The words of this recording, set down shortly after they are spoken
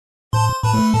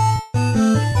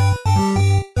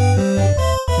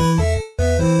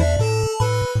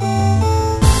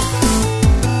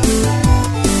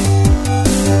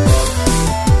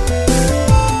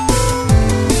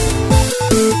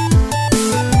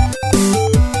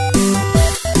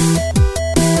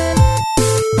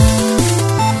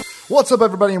What's up,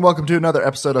 everybody, and welcome to another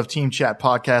episode of Team Chat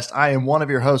Podcast. I am one of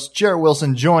your hosts, Jarrett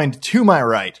Wilson, joined to my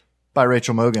right by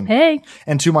Rachel Mogan. Hey.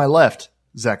 And to my left,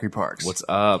 Zachary Parks. What's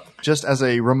up? Just as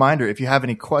a reminder, if you have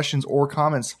any questions or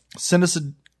comments, send us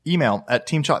an email at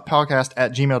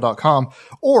teamchatpodcast@gmail.com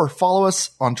or follow us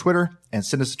on Twitter and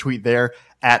send us a tweet there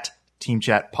at Team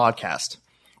Chat Podcast.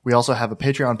 We also have a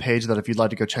Patreon page that if you'd like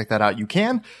to go check that out, you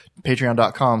can.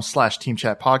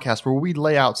 Patreon.com/TeamChatPodcast, where we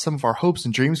lay out some of our hopes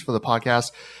and dreams for the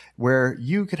podcast, where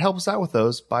you could help us out with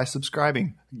those by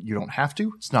subscribing. You don't have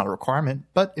to. It's not a requirement.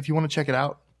 But if you want to check it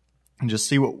out and just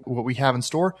see what we have in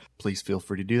store, please feel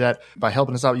free to do that. By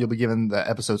helping us out, you'll be given the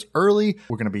episodes early.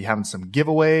 We're going to be having some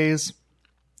giveaways,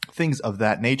 things of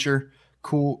that nature.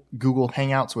 Cool Google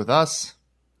Hangouts with us,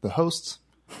 the hosts.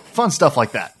 Fun stuff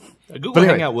like that. A Google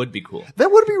Hangout would be cool.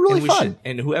 That would be really fun.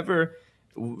 And whoever,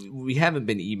 we haven't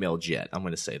been emailed yet. I'm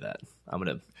going to say that.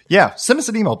 Yeah, send us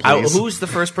an email, please. Who's the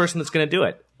first person that's going to do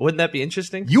it? Wouldn't that be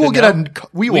interesting? You will get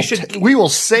we will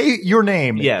say your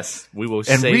name. Yes, we will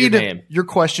and say read your name. Your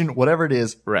question, whatever it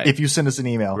is, right. If you send us an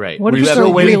email. Right. What We're if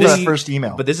still waiting for really- that first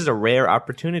email. But this is a rare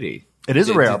opportunity. It is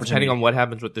a rare opportunity. Depending on what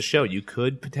happens with the show, you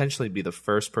could potentially be the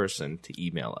first person to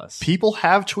email us. People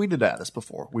have tweeted at us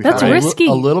before. We've That's had risky.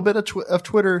 a little bit of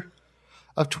Twitter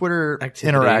Activity,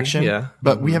 interaction, yeah.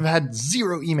 But we have had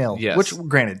zero email. Yes. Which,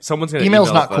 granted, Someone's going to email's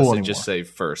email not us cool and anymore. just say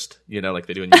first, like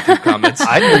they do in YouTube comments.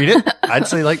 I'd read it. I'd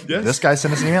say this guy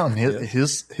sent us an email, and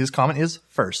his comment is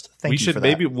first. Thank you should for that.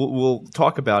 maybe we'll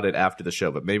talk about it after the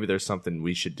show, but maybe there's something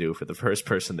we should do for the first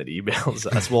person that emails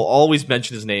us. We'll always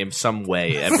mention his name some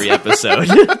way every episode.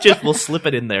 Just we'll slip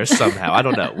it in there somehow. I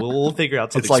don't know. We'll figure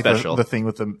out something It's like special. the thing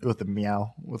with the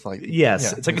meow with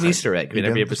yes, it's like an Easter egg in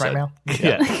every doing this right episode.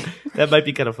 now? Yeah, that might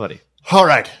be kind of funny. All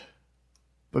right.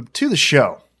 But to the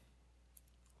show.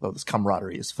 Though this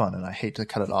camaraderie is fun, and I hate to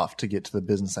cut it off to get to the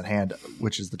business at hand,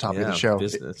 which is the topic of the show.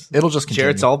 Business. It'll just continue.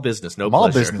 Jarrett's all business, no I'm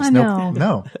all pleasure. business. I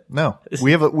know. No.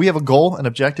 We have a goal, an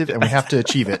objective, and we have to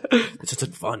achieve it. It's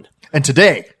just fun. And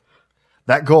today,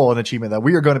 that goal and achievement that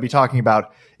we are going to be talking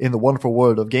about in the wonderful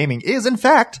world of gaming is, in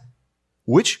fact,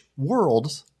 which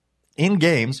worlds in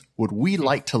games would we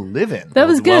like to live in? That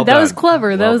was good. Well that was done.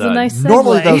 clever. That Well was done. a nice segue.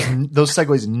 Normally, those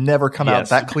segues never come out Yes.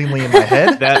 that cleanly in my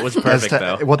head. That was as perfect, to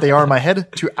though. what they are in my head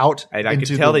to out And I into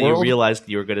could tell the that you world. realized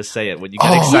you were going to say it when you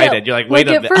got excited. You're like, wait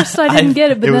a at minute. first I didn't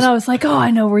get it, but it was- then I was like, oh, I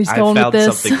know where he's I going with found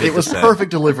this. something good It was to say. perfect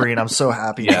delivery, and I'm so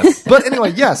happy. Yes. But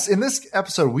anyway, yes, in this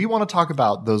episode, we want to talk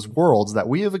about those worlds that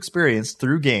we have experienced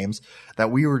through games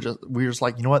that we were just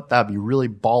like, you know what, that'd be really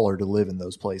baller to live in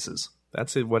those places.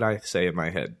 That's what I say in my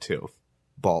head too.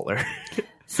 Baller.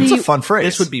 See, It's a fun phrase.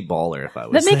 This would be baller if I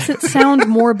was that makes there. it sound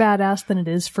more badass than it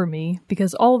is for me,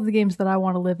 because all of the games that I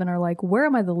want to live in are like, where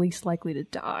am I the least likely to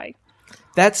die?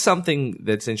 That's something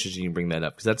that's interesting you bring that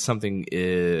up, because that's something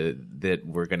that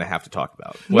we're going to have to talk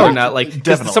about. Whether or not, like, 'cause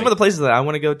definitely. some of the places that I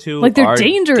want to go to Like, they're are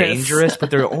dangerous. but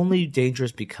they're only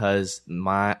dangerous because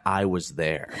I was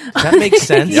there. Does that make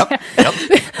sense? Yep.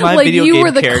 My Like, video you game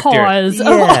were the character. cause of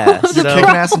Yeah. all You're kicking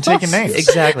ass and taking names.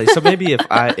 Exactly. So maybe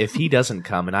if he doesn't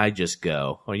come and I just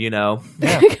go, or and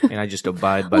I just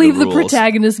abide by Leave the the rules.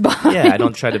 protagonist behind. Yeah, I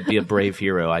don't try to be a brave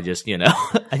hero. I just,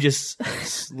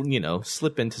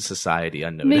 slip into society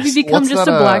unnoticed. Maybe become What's just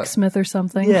that, a blacksmith or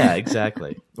something. Yeah,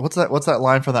 exactly. What's that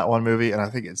line from that one movie? And I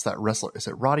think it's that wrestler. Is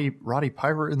it Roddy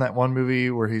Piper in that one movie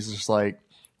where he's just like,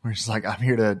 I'm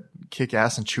here to kick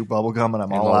ass and chew bubble gum, and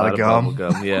I'm all out of gum.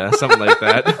 Bubble gum. Yeah, something like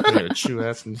that. I'm gonna chew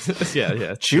ass. And,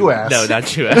 yeah. Chew ass. No, not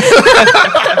chew ass.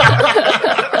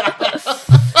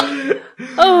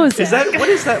 Oh, Is that what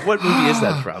is that? What movie is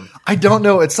that from? I don't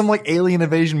know. It's some like alien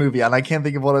invasion movie, and I can't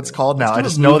think of what it's called now. I do a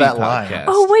just know movie that line. podcast.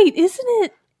 Oh, wait, isn't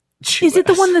it? Chew Is it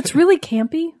the ass. one that's really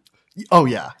campy? Oh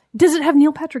yeah, Does it have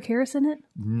Neil Patrick Harris in it?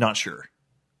 not sure.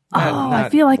 I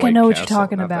feel like I know what you're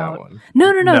talking not that about. one.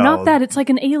 No, No. not that. It's like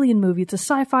an alien movie. It's a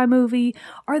sci-fi movie.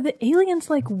 Are the aliens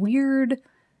like weird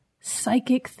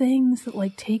psychic things that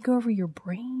like take over your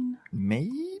brain?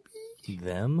 Maybe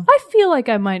Them? I feel like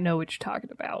I might know what you're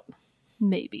talking about.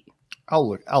 Maybe. I'll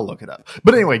look it up.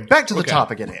 But anyway, back to the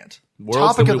topic at hand.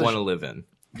 Worlds Topic that of we the want to live in.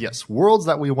 Yes, worlds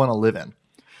that we want to live in,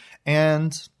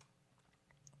 and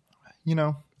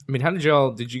I mean, how did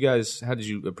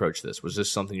you approach this? Was this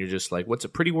something you're just like, what's a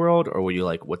pretty world? Or were you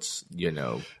like, what's,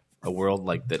 a world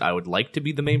like that I would like to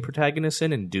be the main protagonist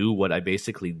in and do what I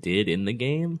basically did in the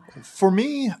game? for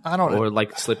me, I don't know. Or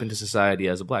like slip into society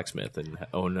as a blacksmith and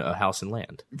own a house and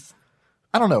land?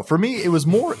 I don't know. For me, it was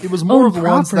more Own of the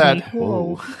ones property. that,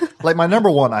 Whoa. like my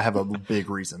number one, I have a big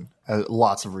reason,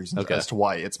 lots of reasons Okay. as to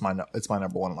why it's my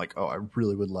number one. I'm like, oh, I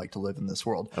really would like to live in this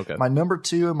world. Okay. My number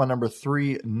two and my number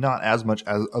three, not as much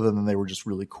as other than they were just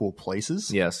really cool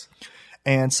places. Yes.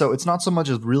 And so it's not so much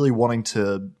as really wanting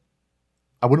to.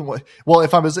 I wouldn't want. Well,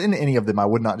 if I was in any of them, I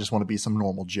would not just want to be some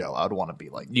normal Joe. I would want to be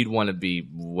like. You'd want to be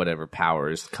whatever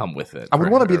powers come with it. I would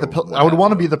want to be the. I would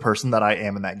want to be the person that I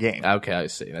am in that game. Okay, I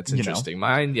see. That's interesting.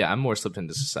 Mine, yeah, I'm more slipped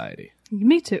into society.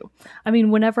 Me too. I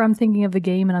mean, whenever I'm thinking of the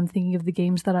game and I'm thinking of the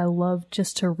games that I love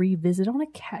just to revisit on a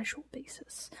casual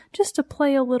basis, just to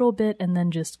play a little bit and then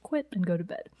just quit and go to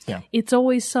bed. Yeah. It's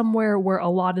always somewhere where a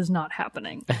lot is not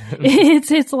happening.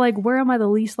 It's like, where am I the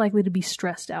least likely to be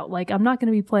stressed out? Like, I'm not going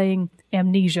to be playing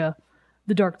Amnesia,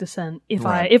 The Dark Descent if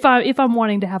I'm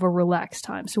wanting to have a relaxed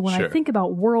time. So when I think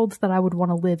about worlds that I would want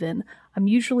to live in, I'm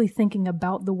usually thinking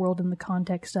about the world in the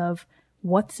context of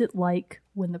what's it like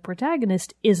when the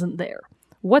protagonist isn't there?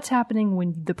 What's happening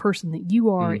when the person that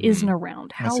you are isn't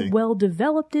around? How well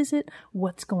developed is it?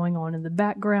 What's going on in the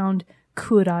background?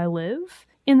 Could I live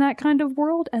in that kind of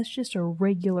world as just a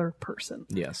regular person?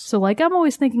 Yes. So like I'm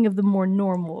always thinking of the more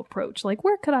normal approach. Like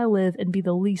where could I live and be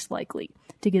the least likely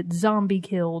to get zombie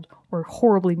killed or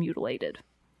horribly mutilated?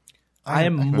 I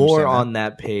am more on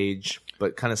that page,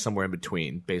 but kind of somewhere in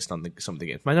between based on some of the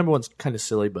games. My number one's kind of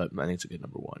silly, but I think it's a good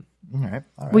number one. All right.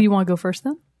 Well, you want to go first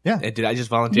then? Yeah. And did I just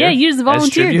volunteer? Yeah, you just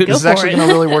volunteered. This is Go for actually it. going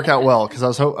to really work out well because I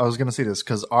was going to see this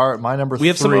because my number We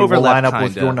have some 3 will overlap, line up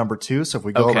with kinda. your number 2. So if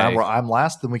we go Okay. around where I'm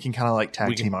last, then we can kind of like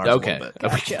tag team ours a little bit.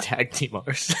 We can tag team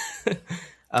ours.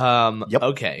 Yep.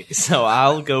 Okay, so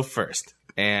I'll go first,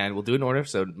 and we'll do it in order.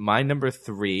 So my number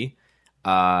 3,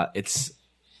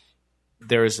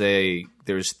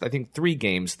 there's I think 3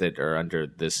 games that are under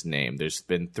this name. There's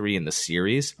been 3 in the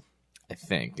series, I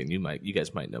think, and you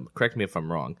guys might know. Correct me if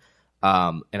I'm wrong.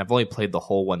 And I've only played the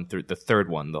whole one through the third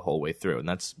one the whole way through, and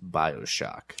that's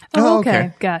BioShock. Oh, okay.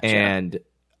 okay. Gotcha. And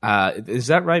is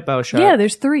that right, BioShock? yeah,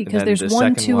 there's 3 because And then there's the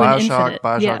 1, second 2, one- and BioShock,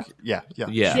 Infinite. Yeah.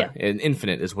 Yeah, and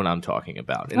Infinite is what I'm talking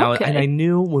about. And, Okay. I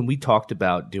knew when we talked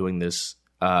about doing this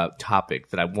topic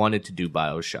that I wanted to do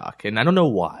BioShock, and I don't know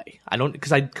why.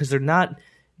 Because they're not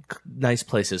nice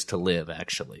places to live.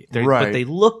 Actually, Right. But they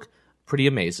look pretty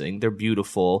amazing. They're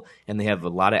beautiful, and they have a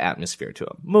lot of atmosphere to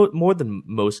them, more than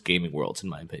most gaming worlds, in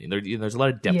my opinion. There's a lot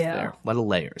of depth there, a lot of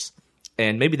layers,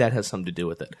 and maybe that has something to do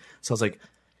with it. So I was like,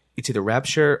 it's either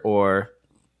Rapture or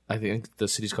I think the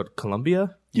city's called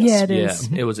Columbia. Yeah, it is.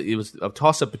 Yeah, it was a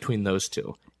toss up between those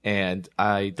two, and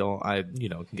I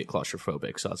can get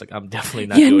claustrophobic, so I was like, I'm definitely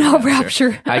not. doing no Rapture.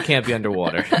 Rapture. I can't be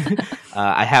underwater.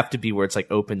 I have to be where it's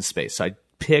like open space. So I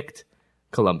picked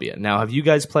Columbia. Now, have you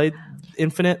guys played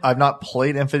Infinite? I've not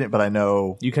played Infinite, but I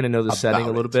know You kind of know the setting a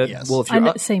about little it, bit. yes. Well, if I you're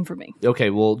know, same for me. okay,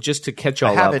 well, just to catch I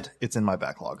all have up. it. It's in my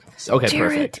backlog. So. Okay,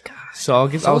 Jared, perfect. God. So I'll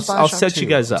is I'll BioShock set you 2.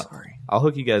 guys I'm up. sorry. I'll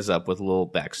hook you guys up with a little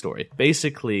backstory.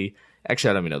 Basically, actually,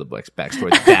 I don't even know the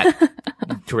backstory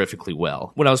that terrifically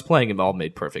well. When I was playing, it all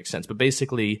made perfect sense. But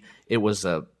basically, it was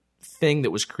a thing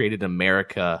that was created in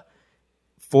America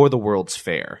for the World's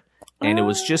Fair, and it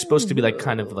was just supposed to be like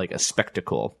kind of like a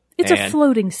spectacle. It's a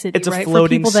floating city, it's a right?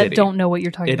 floating for people city. that don't know what you're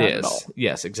talking It about is. at all.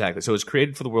 Yes, exactly. So it was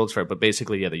created for the World's Fair, but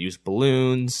basically, yeah, they used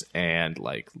balloons and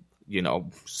like,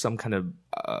 some kind of,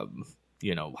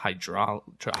 hydraulics.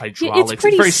 it's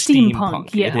pretty very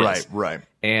steampunk, yeah. It is. Right.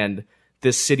 And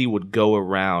this city would go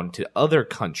around to other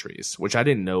countries, which I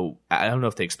didn't know. I don't know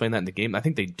if they explain that in the game. I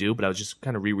think they do, but I was just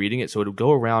kind of rereading it. So it would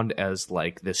go around as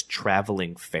like this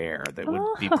traveling fair that would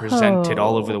be presented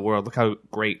all over the world. Look how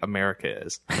great America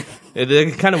is.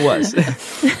 It kind of was.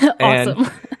 And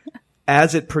Awesome.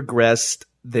 as it progressed,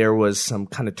 there was some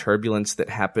kind of turbulence that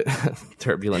happened.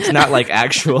 Turbulence, not like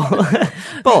actual.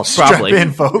 Both, probably. Strap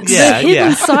in, folks. Yeah, The hidden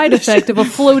yeah. side effect of a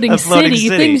floating, city,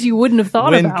 things you wouldn't have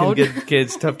thought Wind about. can get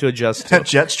it's tough to adjust to. That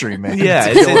jet stream, man. Yeah,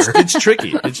 It's a killer. it's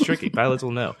tricky. It's tricky. Pilots will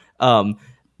know.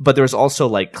 But there was also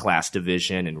like class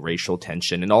division and racial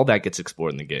tension, and all that gets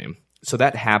explored in the game. So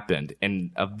that happened,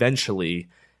 and eventually,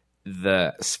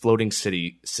 the floating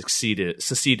city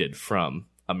seceded from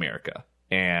America.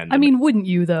 And I mean, wouldn't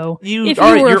you though? If you you're were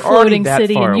a already floating that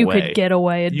city far and you away. could get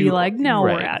away, it'd be like, no,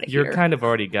 we're right. out of here. You're kind of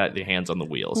already got your hands on the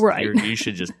wheels. Right. You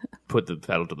should just put the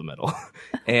pedal to the metal.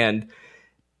 And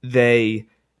they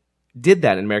did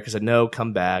that, and America said, no,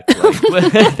 come back.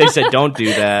 Like, they said, don't do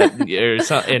that.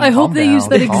 And I hope they down, used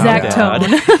that calm exact down.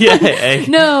 tone. Yeah, hey,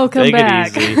 No, come take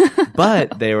back. it easy.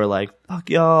 But they were like, fuck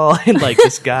y'all. And like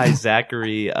this guy,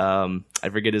 Zachary, I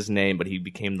forget his name, but he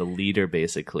became the leader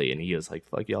basically. And he was like,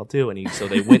 fuck y'all too. And so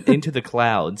they went into the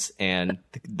clouds and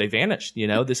they vanished.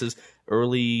 This is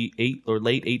late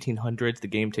 1800s. The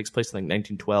game takes place in like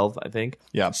 1912, I think.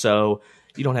 Yeah. So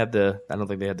you don't have I don't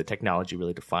think they had the technology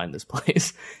really to find this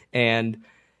place. And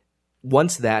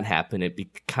once that happened,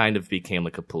 it kind of became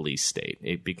like a police state.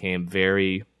 It became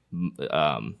very,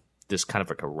 this kind of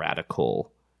like a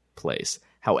radical place.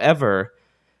 However,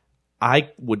 I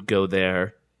would go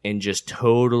there and just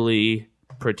totally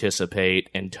participate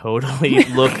and totally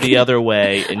look the other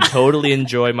way and totally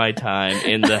enjoy my time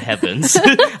in the heavens.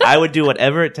 I would do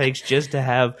whatever it takes just to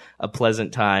have a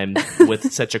pleasant time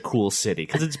with such a cool city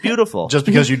because it's beautiful. Just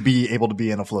because you'd be able to be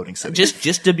in a floating city.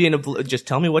 Just to be just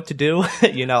tell me what to do.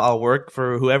 I'll work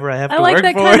for whoever I have to like work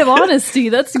that for. kind of honesty.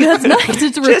 That's nice.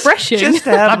 It's refreshing. Just to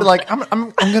have I'd be like,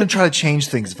 I'm going to try to change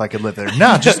things if I could live there.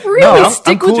 No, just Really no, I'm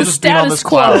stick cool with the just being on status this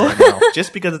cloud quo. right now.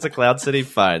 Just because it's a cloud city,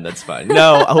 fine, that's fine.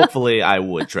 No, hopefully I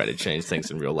would try to change things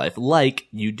in real life, like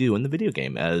you do in the video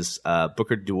game as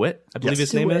Booker DeWitt, I believe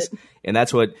his name is. And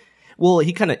that's what, well,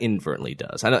 he kind of inadvertently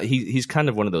does. I know he's kind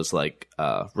of one of those like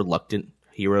reluctant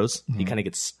heroes. He kind of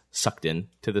gets sucked in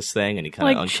to this thing and he kind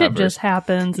of uncovers. Shit just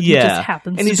happens. And he just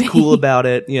happens and to he's be. cool about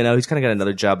it. He's kind of got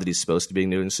another job that he's supposed to be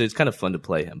doing, so it's kind of fun to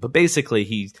play him. But basically,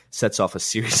 he sets off a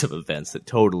series of events that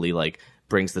totally like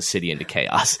brings the city into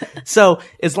chaos. So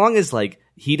as long as like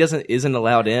he isn't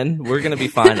allowed in, we're gonna be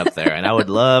fine up there. And I would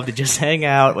love to just hang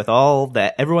out with all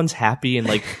that. Everyone's happy and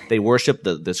like they worship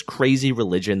this crazy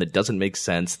religion that doesn't make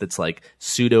sense. That's like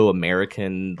pseudo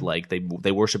American. Like they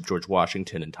worship George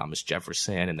Washington and Thomas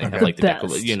Jefferson, and they have like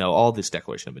all this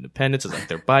Declaration of Independence is like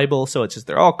their Bible. So it's just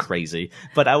they're all crazy.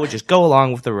 But I would just go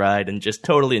along with the ride and just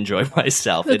totally enjoy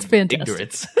myself. That's in fantastic.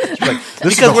 Ignorance.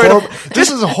 This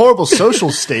is a horrible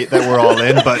social state that we're all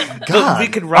in, but God, we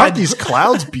could ride- aren't these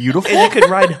clouds beautiful? And you could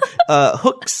ride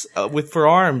hooks for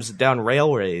arms down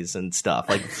railways and stuff,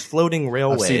 like floating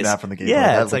railways. I've seen that from the gameplay.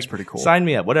 Yeah, That it's looks like, pretty cool. Sign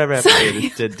me up. Whatever I have to do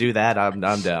to do that, I'm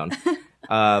down.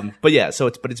 But yeah,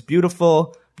 it's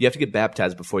beautiful. You have to get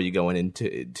baptized before you go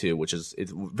into which is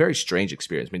it's a very strange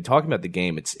experience. I mean, talking about the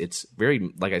game, it's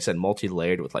very, like I said,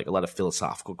 multi-layered with like a lot of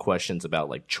philosophical questions about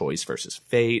like choice versus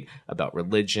fate, about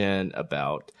religion,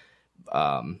 about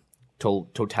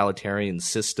totalitarian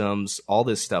systems. All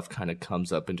this stuff kind of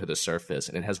comes up into the surface,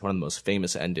 and it has one of the most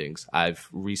famous endings I've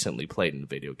recently played in a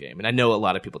video game. And I know a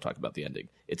lot of people talk about the ending.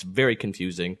 It's very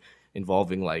confusing,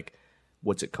 involving like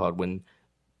what's it called when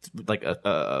like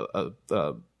a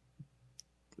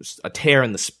tear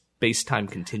in the space-time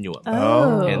continuum.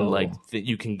 Oh. And like that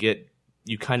you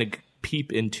kind of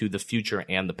peep into the future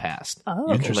and the past.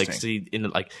 Oh. You can like see in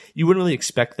like you wouldn't really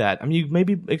expect that. I mean, you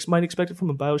maybe might expect it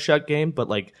from a BioShock game, but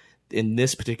like in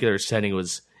this particular setting it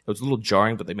was a little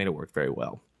jarring, but they made it work very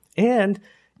well. And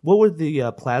what were the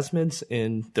plasmids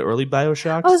in the early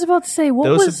BioShocks? I was about to say,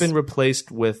 those have been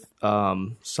replaced with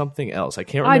something else. I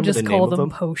can't remember I just the name call of them them.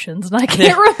 potions, and I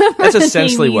can't remember. That's the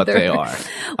essentially name what either. they are.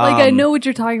 Like I know what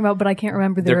you're talking about, but I can't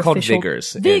remember their They're called official...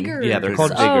 Vigors. Vigors. Yeah, they're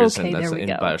called Oh, Vigors, okay, and that's there we in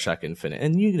go. BioShock Infinite.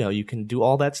 And you can do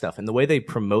all that stuff. And the way they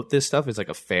promote this stuff is like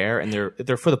a fair, and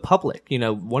they're for the public.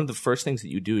 One of the first things that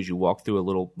you do is you walk through a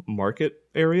little market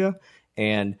area,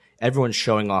 and everyone's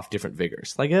showing off different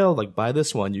Vigors. Like, buy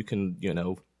this one, you can,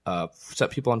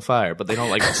 set people on fire, but they don't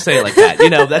like say it like that.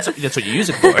 That's what you use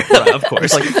it for, of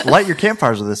course. It's like light your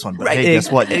campfires with this one, but Right, hey,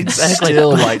 guess what? You exactly. can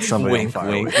still light somebody Wink, on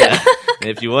fire. wink. with. Yeah,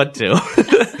 if you want to.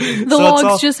 The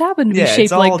logs just happen to be shaped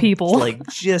it's like all, people. like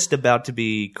just about to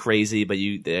be crazy, but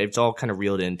it's all kind of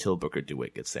reeled in until Booker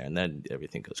DeWitt gets there, and then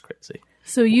everything goes crazy.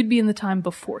 So you'd be in the time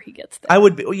before he gets there. I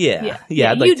would be, yeah.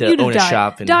 I'd like to you'd own have a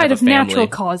shop and died have a of family. natural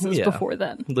causes Yeah. before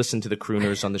then. Listen to the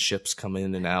crooners on the ships come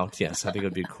in and out. Yes, I think it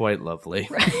would be quite lovely.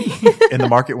 In the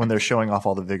market, when they're showing off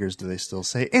all the Vigors, do they still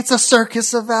say, it's a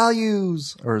circus of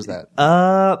values? Or is that?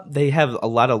 They have a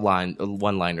lot of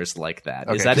one-liners like that.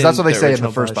 Okay, Is that because that's what they say in the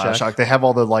original first BioShock. They have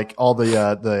all the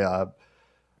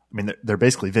I mean, they're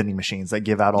basically vending machines that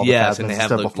give out all the Yes, plasmids and they and have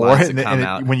stuff the before. lines that And, come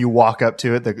out. when you walk up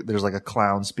to it, there's like a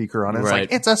clown speaker on it. It's Right.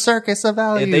 like, it's a circus of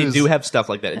values. And they do have stuff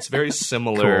like that. It's very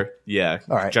similar, All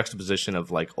right. juxtaposition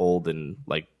of like old and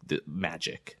like the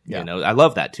magic. Yeah. I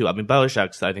love that too. I mean,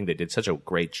 BioShocks, I think they did such a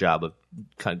great job of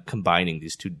combining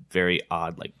these two very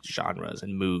odd like genres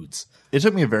and moods. It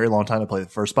took me a very long time to play the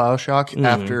first BioShock Mm-hmm.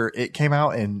 after it came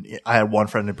out. And I had one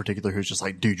friend in particular who's just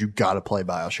like, dude, you got to play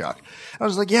BioShock. I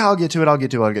was like, yeah, I'll get to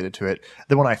it.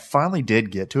 Then when I finally did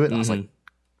get to it, I was like,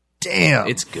 damn,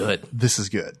 It's good. this is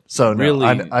good. So no, Really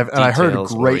I heard great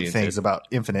details-oriented. things about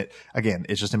Infinite. Again,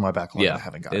 it's just in my backlog. Yeah, I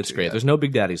haven't gotten it's to great. yet. There's no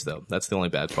Big Daddies though. That's the only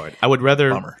bad part. I would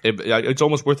rather. Bummer. It's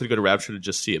almost worth it to go to Rapture to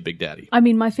just see a Big Daddy. I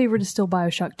mean, my favorite is still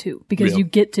BioShock 2 because Real. you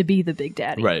get to be the big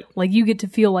daddy. Right. Like, you get to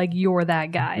feel like you're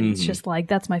that guy. And it's just like,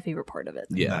 that's my favorite part of it.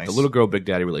 Yeah, Nice. the little girl Big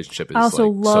Daddy relationship is. I also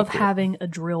like, so love cool. having a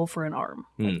drill for an arm.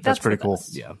 Like, That's pretty the cool.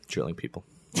 best. Yeah, drilling people.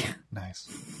 Nice.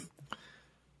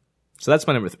 So that's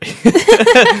my number 3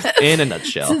 in a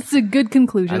nutshell. It's a good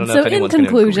conclusion. I don't know So if in anyone's going to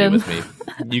conclusion, agree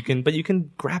with me. You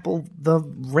can grapple the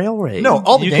railway. No,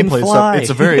 all the you can gameplay fly.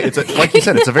 stuff. Like you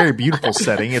said, it's a very beautiful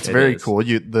setting. It's very is. cool.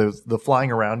 The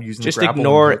flying around using Just the grapple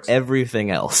ignore hooks. everything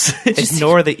else.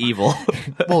 Ignore the evil.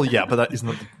 Well, yeah, but that isn't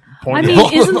the I point. mean,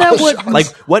 isn't that what? Like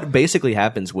what basically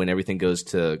happens when everything goes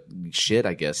to shit,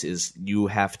 I guess, is you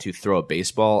have to throw a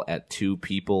baseball at 2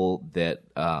 people that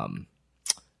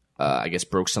I guess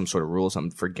broke some sort of rules.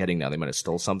 I'm forgetting now. They might have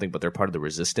stole something, but they're part of the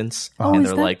resistance. Oh, and is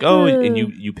they're that like, and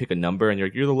you pick a number and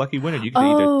you're the lucky winner. You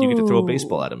get to throw a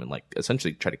baseball at them and like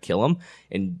essentially try to kill them.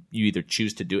 And you either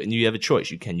choose to do it and you have a choice.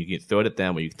 You can throw it at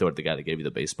them or you can throw it at the guy that gave you the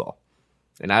baseball.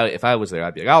 And if I was there,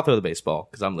 I'd be like, I'll throw the baseball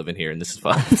because I'm living here and this is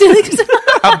fun.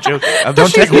 I'm joking.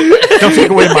 Don't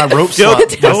take away my rope slot.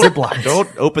 My zip lines.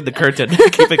 Don't open the curtain.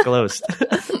 Keep it closed.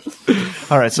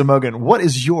 All right, so Mogan, what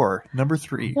is your number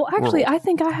 3? Well, actually, I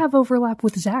think I have overlap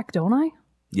with Zach, don't I?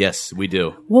 Yes, we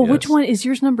do. Well, Yes. which one is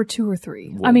yours? Number 2 or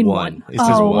 3? I mean, one. 1. It says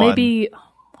Oh, one. maybe.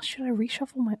 Should I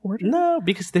reshuffle my order? No,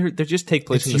 because they just take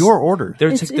place It's in your order. They're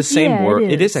It's- the it's- same yeah, world.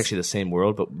 it It is is. actually the same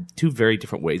world, but 2 very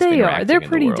different ways of They are. interacting They're in the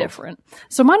pretty world. different.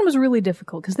 So mine was really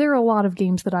difficult because there are a lot of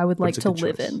games that I would like it's a to good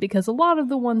live choice. in because a lot of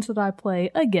the ones that I play,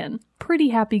 again, pretty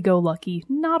happy-go-lucky.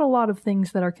 Not a lot of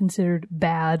things that are considered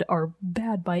bad are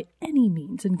bad by any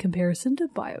means in comparison to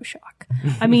BioShock.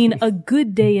 I mean, a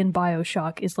good day in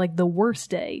BioShock is like the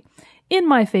worst day in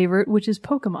my favorite, which is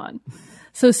Pokemon.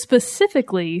 So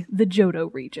specifically, the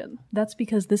Johto region. That's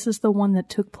because this is the one that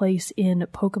took place in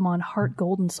Pokemon Heart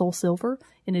Gold and Soul Silver,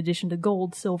 in addition to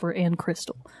Gold, Silver, and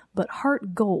Crystal. But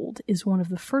Heart Gold is one of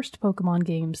the first Pokemon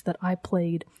games that I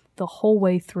played the whole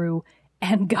way through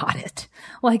and got it.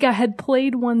 Like, I had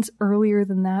played ones earlier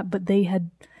than that, but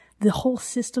the whole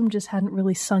system just hadn't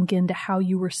really sunk into how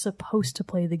you were supposed to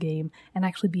play the game and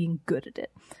actually being good at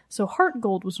it. So Heart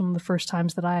Gold was one of the first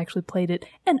times that I actually played it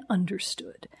and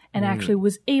understood and actually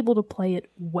was able to play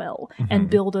it well and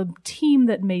build a team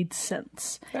that made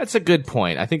sense. That's a good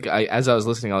point. I think as I was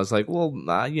listening, I was like, well,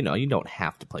 you don't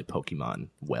have to play Pokemon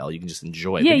well. You can just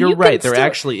enjoy it. Yeah, but you're you can right. There still-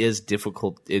 actually is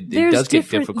difficult. It There's does get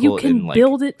different, difficult you can in like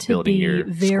build it to building be your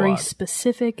very squad.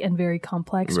 specific and very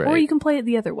complex, or Right. you can play it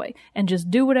the other way and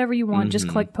just do whatever you want, just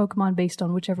collect Pokemon based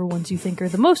on whichever ones you think are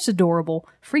the most adorable,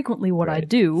 frequently what I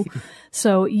do.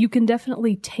 So you can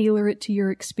definitely tailor it to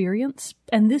your experience.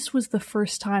 And this was the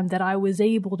first time that I was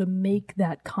able to make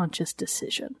that conscious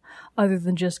decision, other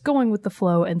than just going with the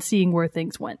flow and seeing where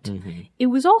things went. It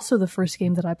was also the first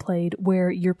game that I played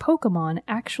where your Pokemon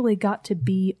actually got to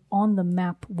be on the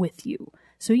map with you.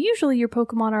 So usually your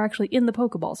Pokemon are actually in the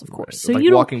Pokeballs, of course. So Like you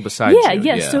don't, walking beside yeah, you,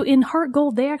 yeah. yeah. So in Heart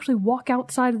Gold, they actually walk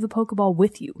outside of the Pokeball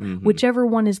with you, whichever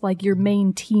one is like your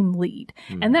main team lead.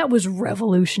 And that was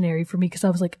revolutionary for me because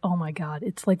I was like, oh my God,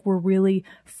 it's like we're really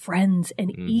friends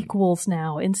and equals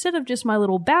now. Instead of just my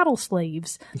little battle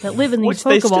slaves that live in these Which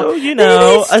they Pokeballs. still,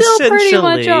 they still pretty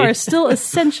much essentially- are. Still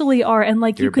essentially are. And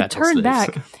like Your you could battle turn slaves.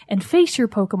 back and face your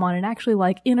Pokemon and actually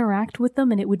like interact with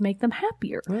them and it would make them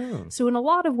happier. So in a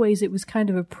lot of ways, it was kind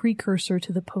of a precursor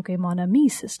to the Pokemon Ami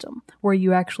system, where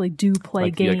you actually do play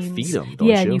Like, you, like, games. feed 'em, don't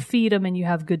yeah, you? you feed them and you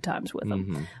have good times with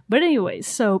them. But anyways,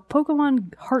 so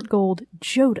Pokemon Heart Gold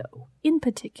Johto in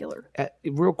particular,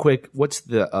 Real quick, what's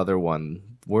the other one?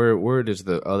 Where does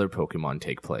the other Pokemon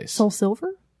take place? Soul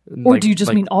Silver? Or Like- do you just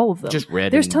like mean all of them? just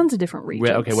red There's and- tons of different regions.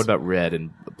 Okay, what about red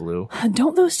and blue?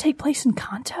 Don't those take place in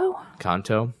Kanto?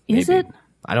 Kanto? Is Maybe. it?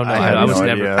 I don't know. I have I was no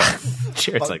never. idea.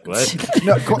 Jared's like, what?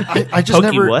 No, I just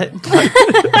Pokey never. what?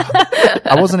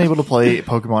 I wasn't able to play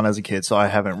Pokemon as a kid, so I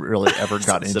haven't really ever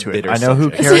got It's a into it. bitter I know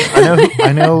who subject.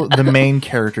 I know the main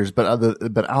characters, but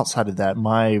outside of that,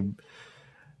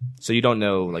 So you don't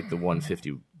know like the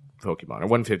 150 Pokemon or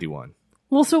 151?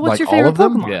 Well, so what's Like your all favorite of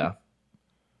them? Pokemon? Yeah.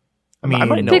 I mean, I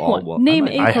might know Pick all one. one. Name I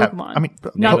a might- I have- Pokemon. I mean,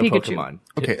 not Name a Pikachu. Pokemon.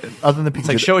 okay. Other than Pikachu, It's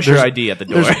like show us your ID at the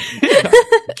door.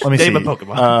 Let me see. Name a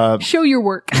Pokemon. Show your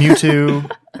work. Mewtwo,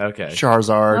 Okay.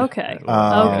 Charizard, Okay.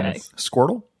 Okay.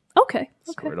 Squirtle. Okay.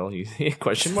 Squirtle, you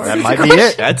question mark? That might be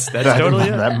it. That's totally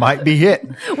it. That might be it.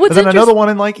 What's But then another interest- one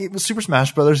in like Super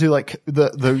Smash Brothers, who like the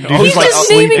dude He's who's He's like just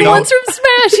sleeping naming on. ones from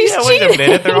Smash. He's Yeah, wait cheating. a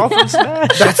minute. They're all from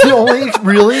Smash. That's the only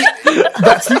really.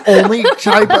 That's the only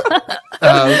type.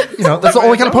 That's the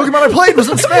only kind of Pokemon I played was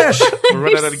in Smash. We're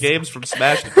running out of games from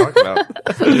Smash to talk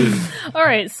about. All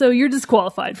right, so you're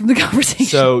disqualified from the conversation.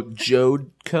 So,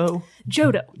 Johto?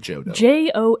 Johto. Johto.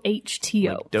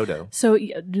 Johto. Like Dodo. So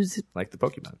yeah, just Like the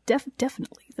Pokemon.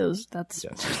 definitely those. That's.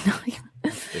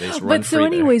 They just run But so, free there.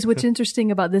 anyways, what's interesting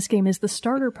about this game is the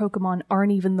starter Pokemon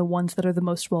aren't even the ones that are the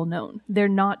most well known. They're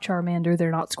not Charmander,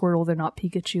 they're not Squirtle, they're not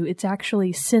Pikachu. It's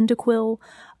actually Cyndaquil,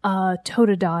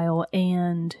 Totodile,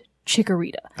 and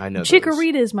Chikorita. I know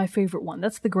Chikorita is my favorite one.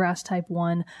 That's the grass type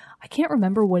one. I can't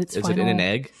remember what its Is final... it in an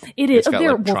egg? It is. It's got, they're,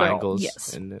 like, well, they're all- triangles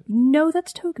yes. in it. No,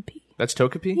 that's Togepi. That's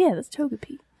Togepi? Yeah, that's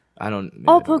Togepi. I don't.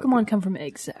 All Pokemon come from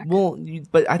eggs, Zach. Well,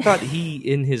 but I thought he,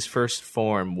 in his first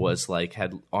form, was like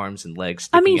had arms and legs.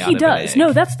 I Sticking mean, out he of an does. egg.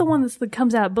 No, that's the one that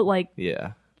comes out, but like,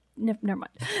 Yeah. never mind.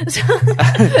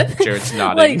 Jared's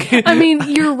nodding. Like, I mean,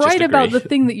 you're right about agree. the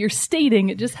thing that you're stating.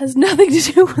 It just has nothing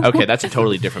to do with. Okay, that's a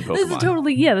totally different Pokemon. This is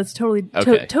totally.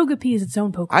 Okay. Togepi is its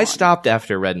own Pokemon. I stopped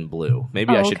after Red and Blue.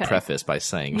 Maybe I should okay. preface by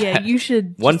saying Yeah, that. you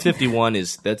should. 151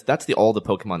 is that's all the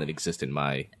Pokemon that exist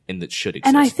that should exist.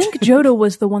 And I think Johto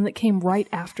was the one that came right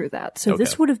after that. So this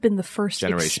Okay. would have been the first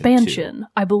Generation expansion,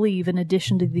 I believe, in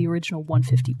addition to the original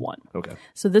 151. Okay.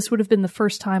 So this would have been the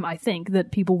first time, I think,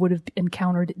 that people would have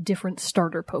encountered different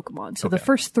starter Pokemon. So the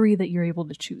first 3 that you're able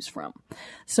to choose from.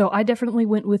 So I definitely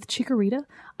went with Chikorita.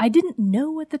 I didn't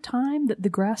know at the time that the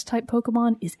grass-type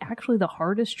Pokemon is actually the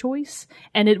hardest choice,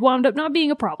 and it wound up not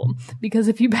being a problem, because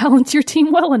if you balance your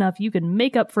team well enough, you can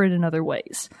make up for it in other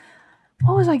ways.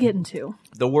 What was I getting to?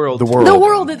 The world. The world. The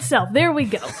world itself. There we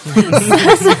go.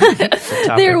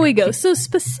 There we go. So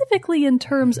specifically in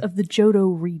terms of the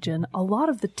Johto region, a lot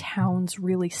of the towns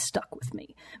really stuck with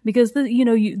me because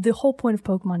the whole point of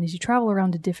Pokemon is you travel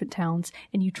around to different towns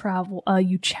and you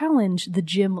challenge the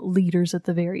gym leaders at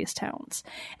the various towns.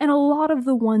 And a lot of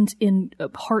the ones in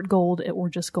Heart Gold or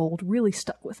just Gold really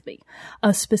stuck with me.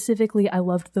 Specifically, I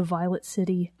loved the Violet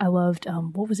City. I loved,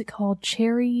 what was it called?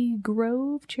 Cherry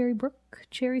Grove? Cherry Brook?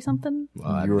 Cherry something?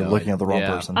 You were looking at the wrong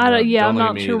person. I'm Don't look not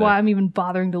at me sure either. why I'm even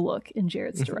bothering to look in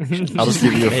Jared's direction. I'll just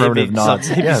give you affirmative nods.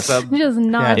 Maybe Yes. some Just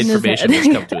nodding his information head.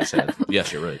 has come to his head.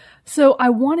 Yes, you're right. So I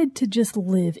wanted to just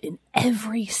live in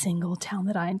every single town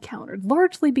that I encountered,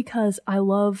 largely because I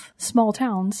love small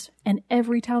towns, and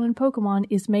every town in Pokemon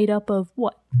is made up of,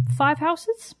 5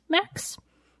 houses, max?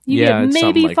 You Yeah, get it's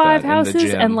maybe something like 5 that, and the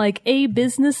houses gym. and like a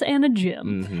business and a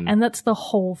gym. And that's the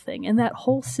whole thing. And that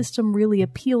whole system really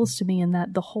appeals to me in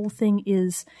that the whole thing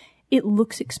is, it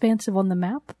looks expansive on the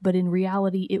map, but in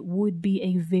reality it would be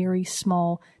a very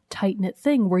small, tight-knit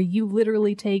thing where you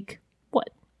literally take,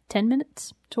 10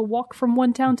 minutes to walk from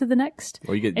one town to the next?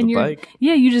 Or you get and the you're- bike.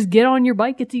 Yeah, you just get on your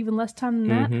bike. It's even less time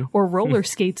than that. Or roller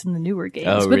skates in the newer games.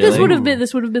 Oh, But this really? would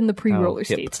have been the pre-roller hip.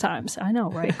 skates times. I know,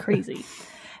 right? Crazy.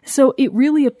 So it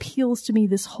really appeals to me,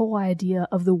 this whole idea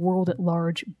of the world at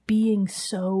large being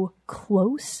so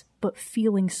close, but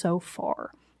feeling so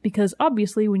far. Because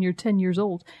obviously when you're 10 years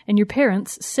old and your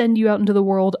parents send you out into the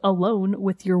world alone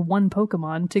with your one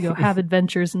Pokemon to go have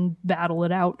adventures and battle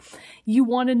it out, you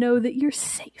want to know that you're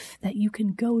safe, that you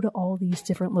can go to all these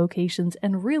different locations,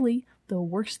 and really the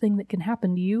worst thing that can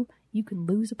happen to you, you can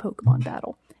lose a Pokemon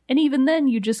battle. And even then,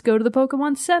 you just go to the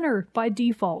Pokemon Center by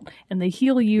default, and they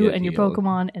heal you Yeah, and your heal.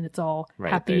 Pokemon, and it's all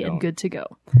Right, happy they and don't. good to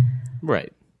go.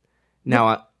 Right.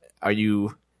 Now, are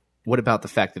you... What about the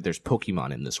fact that there's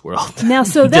Pokemon in this world? Now,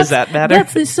 so Does that matter?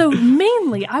 So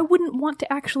mainly, I wouldn't want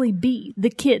to actually be the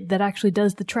kid that actually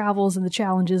does the travels and the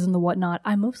challenges and the whatnot.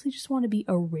 I mostly just want to be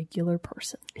a regular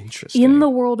person Interesting. in the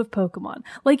world of Pokemon.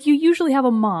 Like, you usually have a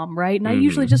mom, right? And I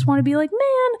usually just want to be like,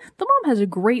 man, the mom has a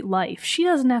great life. She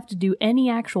doesn't have to do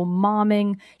any actual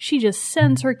momming. She just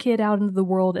sends her kid out into the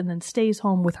world and then stays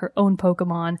home with her own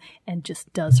Pokemon and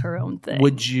just does her own thing.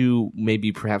 Would you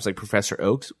maybe perhaps like Professor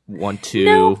Oaks want to...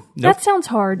 No, Nope. that sounds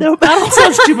hard. That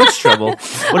sounds too much trouble.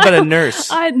 What about a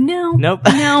nurse? No. Nope.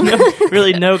 No.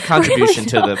 Really no contribution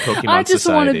to the Pokemon I just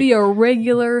society. want to be a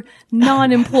regular,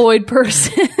 non-employed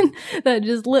person that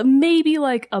just maybe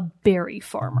like a berry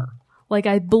farmer. Like,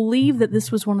 I believe that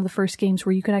this was one of the first games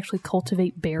where you could actually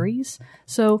cultivate berries.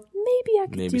 So maybe I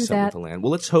could Maybe do something that. with the land.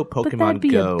 Well, let's hope But Pokemon that'd be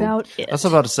Go about it. That's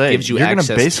what I was about to say. gives you You're going to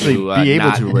access basically to, be able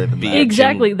not to live in be that. a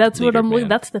Exactly. gym That's what leader, I'm. man,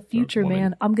 That's the or future, woman.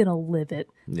 man. I'm gonna live it.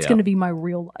 It's Yeah. gonna be my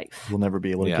real life. We'll never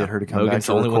be able to Yeah. get her to come Logan's back to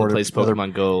the only one record that plays another-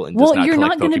 Pokemon Go and does Well, not you're collect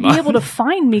not going to Pokemon. be able to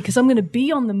find me because I'm going to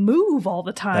be on the move all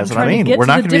the time. That's what I trying mean. To get We're to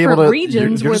not the going to be able different to.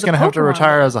 regions You're where just the going to have to Pokemon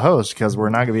retire are. as a host because we're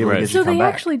not going to be able Right. to get So you to they come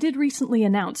back. actually did recently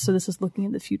announce, so this is looking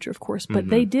in the future, of course, but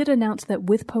they did announce that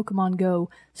with Pokemon Go,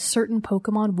 certain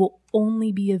Pokemon will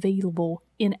only be available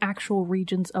in actual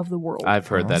regions of the world. I've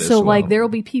heard that as So, well. like, there will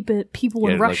be people Yeah,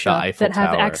 in like Russia the Eiffel that have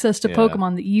Tower. access to Yeah.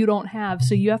 Pokemon that you don't have.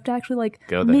 So you have to actually, like,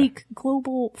 Go there. make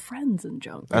global friends and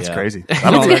junk. That's Yeah. crazy.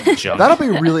 All That'll be, that junk. that'll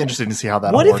be really interesting to see how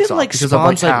that What all if works it out. like because of,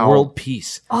 spawns like how- world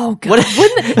peace? Oh, God. What if-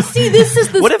 Wouldn't it- see, this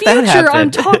is the What if that future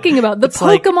I'm happened? talking about. The It's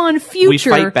like Pokemon we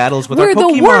future. fight battles with where our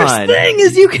the worst Pokemon. thing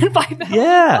is you can fight battles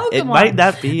Yeah, with it Pokemon. might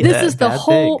not be This a is the bad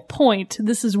whole thing. point.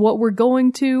 This is what we're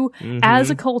going to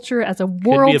as a culture, as a be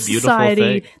world a beautiful society.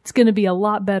 right. it's going to be a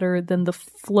lot better than the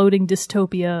floating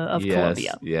dystopia of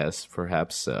Columbia. Yes,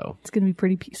 perhaps so. It's going to be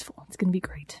pretty peaceful. It's going to be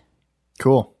great.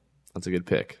 Cool. That's a good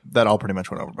pick. That all pretty much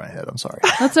went over my head. I'm sorry.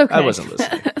 That's okay. I wasn't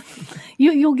listening.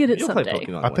 You'll get it You'll play someday.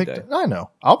 Pokemon I one picked. day. I know.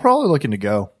 I'll probably looking to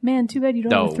go. Man, too bad you don't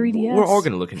No, have a 3DS. we're all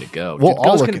going to look into Go. We'll Dude, all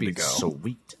Go's look gonna be into Go.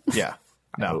 sweet. Yeah.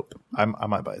 No, hope. I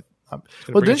might buy it. Well,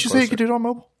 bring didn't us you say you closer. could do it on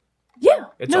mobile? Yeah.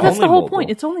 It's No, that's the only whole mobile. point.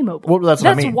 It's only mobile. Well, that's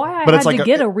what I mean. why I But had it's like to a-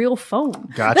 get a real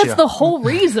phone. Gotcha. That's the whole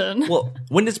reason. Well,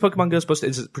 when does Pokemon Go supposed to?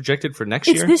 Is it projected for next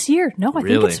It's year? this year. No, I think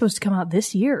Really? it's supposed to come out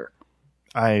this year.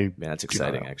 I Man, that's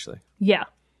exciting. Actually, Yeah.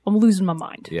 I'm losing my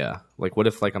mind. yeah. Like, what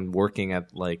if like I'm working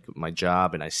at like my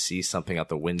job and I see something out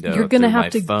the window? You're going to through have my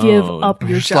to phone. give up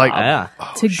your Just job like, Yeah.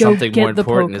 to go Something more get the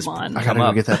important is- Pokemon. I Come gotta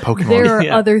up. go get that Pokemon. There are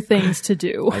Yeah. other things to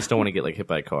do. I just don't want to get like hit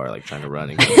by a car, like trying to run.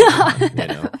 And get Pokemon, you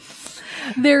know?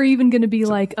 They're even going to be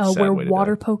like sad where way to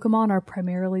water die. Pokemon are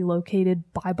primarily located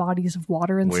by bodies of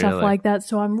water and stuff Really? like that.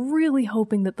 So I'm really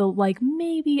hoping that they'll like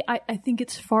maybe I think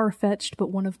it's far fetched, but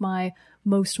one of my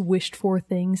most wished for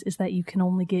things is that you can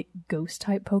only get ghost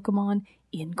type Pokemon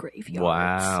in graveyards.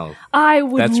 Wow. I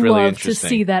would That's really love to interesting.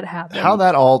 see that happen. How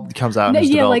that all comes out. And is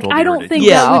Yeah, developed like will I be don't ridiculous. think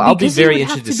Yeah, that would I'll be be because very you would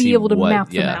have interested to to be see able to what- map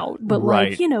them yeah. out. But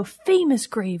Right. like famous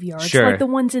graveyards, Sure. like the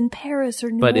ones in Paris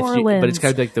or New But Orleans. but it's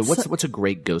kind of like the what's a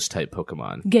great ghost type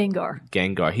Pokemon? Gengar.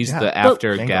 Gengar. He's Yeah. the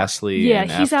after Gengar. Ghastly. Yeah,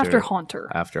 and he's after Haunter.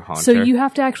 After Haunter. So you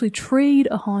have to actually trade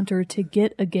a Haunter to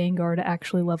get a Gengar to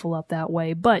actually level up that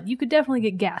way. But you could definitely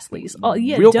get Ghastlies. Oh,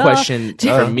 yeah, Real duh. question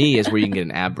for me is where you can get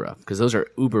an Abra because those are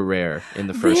uber rare in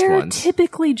the first They're ones.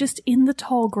 typically just in the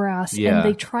tall grass, Yeah, and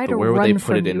they try but to where would run they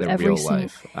from put it in you the every real single.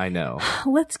 life? I know.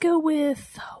 Let's go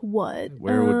with what?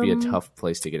 Where would be a tough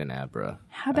place to get an Abra?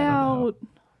 How about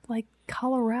like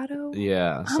Colorado?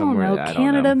 Yeah, don't somewhere. know,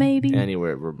 Canada, maybe?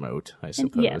 Anywher remote, I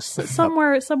suppose. Yes,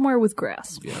 somewhere with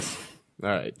grass. Yes. All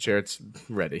right, Jarrett's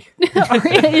ready.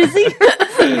 Is he?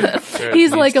 Jarrett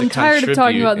He's needs like, to I'm tired of talking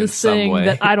contribute about in this some thing way.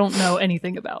 that I don't know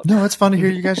anything about. No, it's fun to hear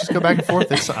you guys just go back and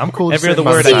forth. I'm cool. Every just other sitting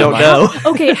by word the I don't sideline.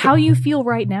 know. Okay, how you feel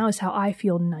right now is how I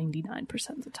feel 99%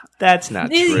 of the time. That's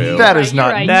not true. That is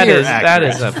not You're That near is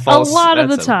accurate. a false. lot of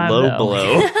that's the a time, low though.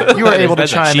 blow. You are able to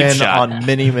That's a chime cheap in shot. on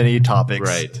many topics.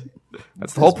 Right.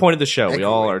 That's the whole point of the show. We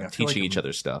all are Echoing. I feel teaching like each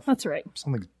other stuff. That's right.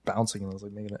 Something's bouncing and I was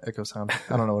like making an echo sound.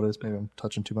 I don't know what it is. Maybe I'm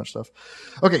touching too much stuff.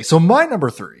 Okay, so my number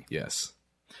 3. Yes.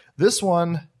 This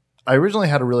one, I originally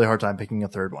had a really hard time picking a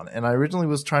third one. And I originally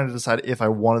was trying to decide if I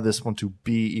wanted this one to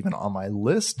be even on my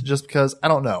list, just because, I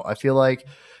don't know. I feel like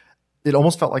it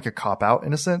almost felt like a cop-out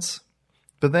in a sense.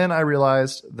 But then I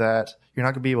realized that you're not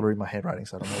going to be able to read my handwriting,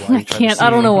 so I don't know why. I can't. I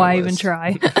don't know why I even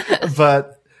try.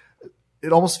 But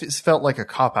it almost felt like a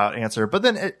cop-out answer. But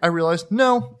then I realized,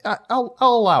 no, I'll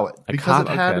allow it.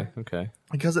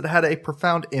 Because it had a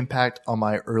profound impact on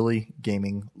my early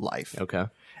gaming life. Okay.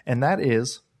 And that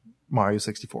is Mario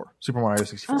 64. Super Mario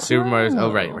 64. Super Mario.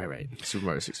 Oh, right. Super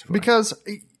Mario 64. Because,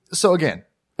 so again,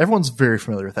 everyone's very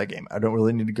familiar with that game. I don't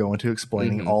really need to go into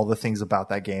explaining all the things about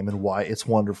that game and why it's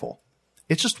wonderful.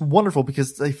 It's just wonderful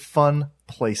because it's a fun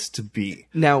place to be.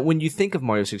 Now, when you think of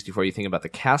Mario 64, you think about the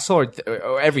castle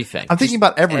or everything? I'm thinking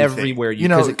about everything. Everywhere You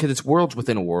know, because it's worlds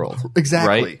within a world.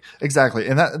 Exactly. Right? Exactly.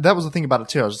 And that was the thing about it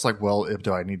too. I was just like, well,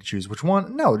 do I need to choose which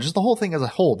one? No, just the whole thing as a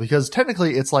whole, because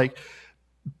technically it's like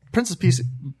Princess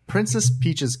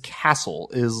Peach's castle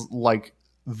is like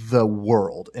the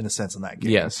world in a sense in that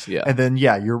game. Yes, yeah. And then,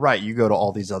 yeah, you're right. You go to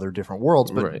all these other different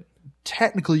worlds, but Right.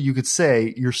 technically you could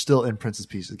say you're still in Princess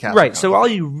Peach's castle. Right. So all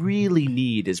you really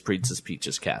need is Princess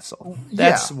Peach's castle.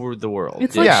 That's Yeah. the world.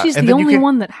 It's like Yeah, she's and the then you only can-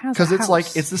 one that has because a it's like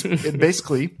house. it's this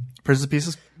basically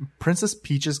Princess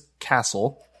Peach's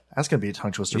castle. That's gonna be a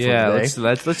tongue twister yeah. for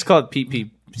today. Let's call it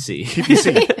PPC.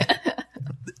 PPC.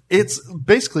 It's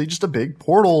basically just a big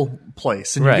portal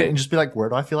place, and you Right. get and just be like, "Where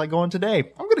do I feel like going today?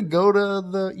 I'm gonna go to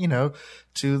the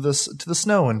to the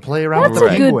snow and play around That's with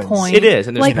the a good penguins." point. It is,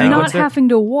 and there's like penguins not there. having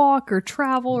to walk or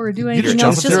travel or do You anything just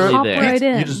else. jump Just through hop it. right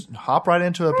in. You just hop right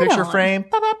into a Right picture on. frame.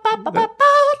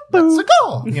 Let's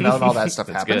go. You know, and all that stuff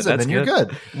happens, and then you're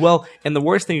good. Well, and the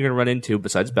worst thing you're going to run into,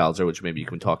 besides Bowser, which maybe you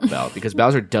can talk about, because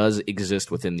Bowser does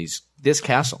exist within this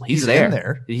castle. He's there. in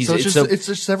there. He's so it's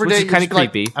just every which day. is kind of you're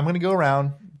just creepy. Like, I'm gonna go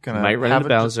around. Might run into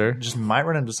Bowser. Just might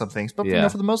run into some things, but Yeah.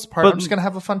 for the most part, But I'm just gonna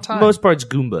have a fun time. Most parts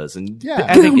Goombas, and Yeah.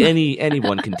 I think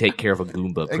anyone can take care of a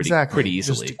Goomba pretty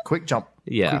easily. Just a quick jump.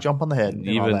 Yeah. Quick jump on the head. And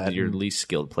all Even that. your least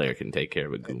skilled player can take care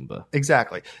of a Goomba.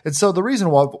 Exactly. And so the reason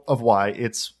of why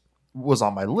it's was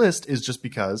on my list is just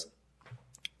because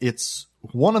it's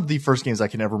one of the first games I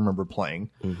can ever remember playing.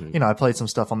 You know, I played some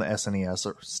stuff on the SNES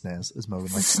or SNES, as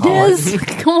Mogan likes to call it.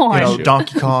 SNES? Come on. You know,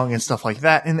 Donkey Kong and stuff like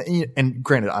that. And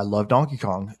granted, I love Donkey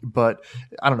Kong, but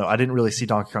I don't know. I didn't really see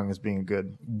Donkey Kong as being a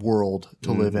good world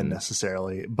to live in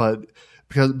necessarily. But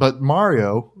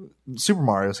Mario, Super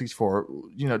Mario 64,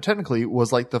 you know, technically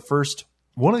was like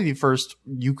one of the first,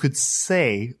 you could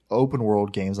say, open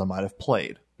world games I might have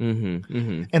played.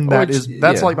 And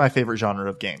that's like my favorite genre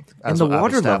of game. And the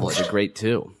water levels are great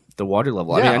too. The water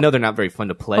level. I mean, I know they're not very fun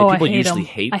to play. Oh, People I hate usually them.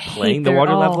 hate I playing hate the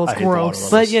water levels. I hate the water Gross.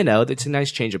 levels. But you know, it's a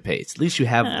nice change of pace. At least you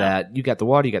have that. You got the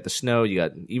water, you got the snow,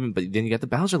 but then you got the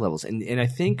Bowser levels. And I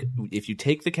think if you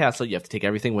take the castle, you have to take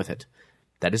everything with it.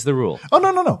 That is the rule. Oh,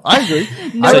 no. I agree.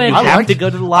 No, So you have to go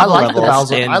to the lava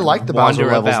levels. I like the Bowser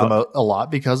wander levels about. a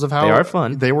lot because of how They are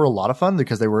fun. They were a lot of fun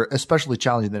because they were especially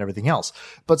challenging than everything else.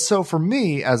 But so for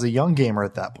me, as a young gamer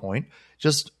at that point,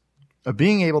 just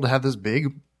being able to have this big,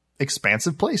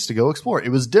 expansive place to go explore. It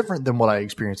was different than what I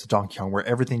experienced at Donkey Kong, where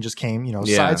everything just came,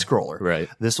 side scroller. Right.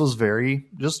 This was very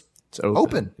just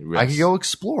open. Yes. I could go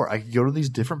explore. I could go to these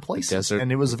different places,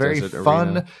 and it was a very desert fun.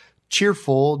 arena.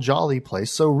 Cheerful, jolly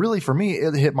place. So really, for me,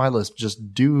 it hit my list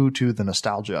just due to the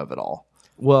nostalgia of it all.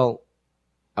 Well,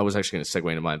 I was actually going to segue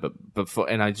into mine, but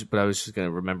I was just going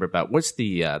to remember about what's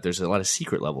the there's a lot of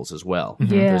secret levels as well. Yeah.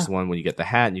 There's the one when you get the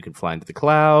hat and you can fly into the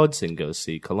clouds and go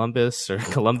see Columbus or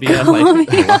Columbia, like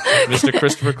Mr.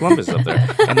 Christopher Columbus up there.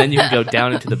 And then you can go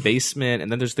down into the basement, and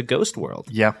then there's the ghost world.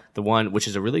 Yeah. The one which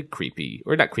is a really creepy,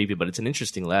 or not creepy, but it's an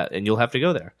interesting and you'll have to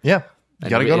go there. Yeah. You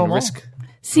got to go to them all. risk.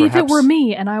 See, if it perhaps were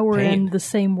me and I were pain. in the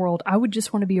same world, I would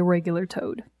just want to be a regular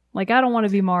Toad. Like, I don't want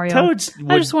to be Mario. Toads I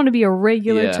would- just want to be a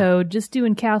regular Yeah. Toad, just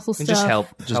doing castle And stuff.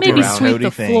 just help Maybe around. sweep Toady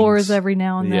the things. floors every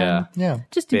now and then. Yeah. Yeah.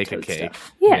 Just do Bake a Toad cake.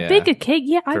 stuff. Yeah, Yeah. bake a cake.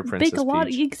 Yeah, I For bake Princess a lot.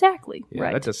 Peach. Exactly. Yeah,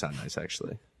 right. that does sound nice,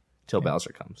 actually. Till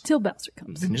Bowser comes. Till Bowser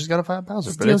comes. Then you just got to fight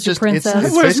Bowser. But Steals it's your just princess.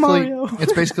 it's Where's basically Mario?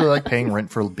 it's basically like paying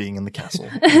rent for being in the castle.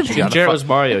 If Jarrett was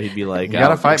Mario, he'd be like, You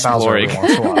gotta out fight Bowser exploring. every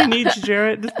once in a while. Need you,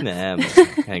 Jarrett? Nah, I'm just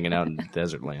hanging out in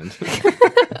desert land. Figure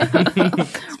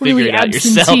it out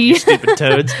yourself, absentee. you stupid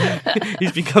toads.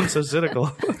 He's become so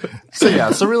cynical. So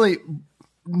yeah, so really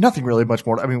nothing really much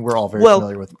more. I mean, we're all very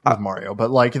familiar with Mario,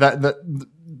 but like that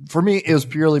for me, it was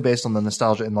purely based on the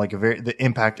nostalgia and like the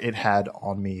impact it had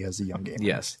on me as a young gamer.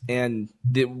 Yes, and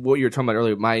what you were talking about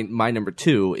earlier, my number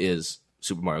 2 is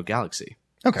Super Mario Galaxy.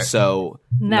 Okay. So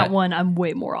That one, I'm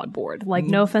way more on board. Like,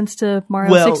 no offense to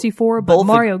Mario Well, 64, but both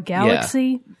Mario yeah.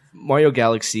 Galaxy, Mario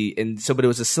Galaxy, but it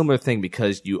was a similar thing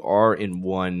because you are in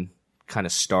one kind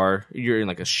of star. You're in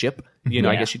like a ship, I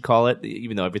Yeah. guess you'd call it,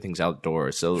 even though everything's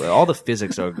outdoors. So all the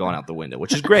physics are going out the window,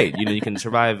 which is great. You can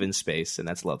survive in space, and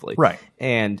that's lovely. Right.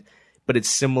 But it's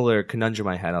similar conundrum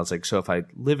I had. I was like, so if I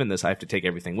live in this, I have to take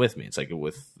everything with me. It's like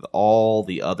with all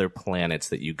the other planets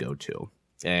that you go to.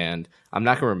 And I'm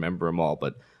not going to remember them all,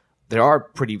 but they are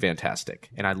pretty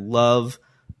fantastic. And I love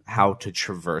how to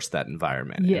traverse that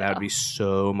environment. Yeah. And that would be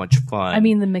so much fun. I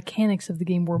mean, the mechanics of the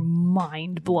game were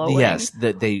mind blowing. Yes,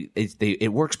 that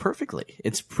it works perfectly.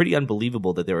 It's pretty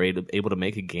unbelievable that they were able to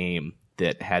make a game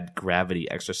that had gravity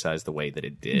exercise the way that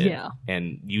it did, Yeah.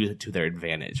 and use it to their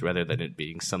advantage rather than it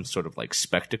being some sort of like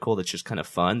spectacle that's just kind of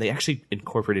fun. They actually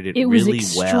incorporated it was really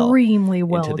extremely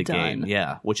well into the done. game,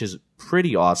 yeah, which is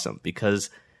pretty awesome because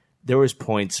there was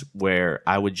points where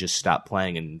I would just stop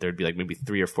playing and there'd be like maybe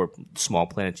 3 or 4 small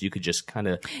planets you could just kind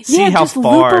of see how just loop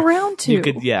far around to. you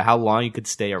could, how long you could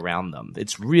stay around them.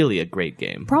 It's really a great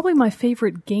game. Probably my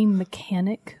favorite game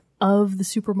mechanic of the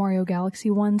Super Mario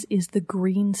Galaxy ones is the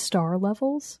green star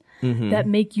levels that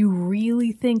make you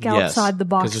really think outside the 'cause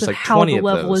box there's of like how 20 the of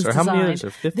level those. is Or how designed. many is there,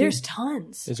 50? There's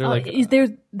tons. Is there like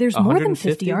there's more than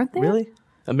 50, aren't there? Really?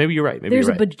 Maybe you're right. Maybe There's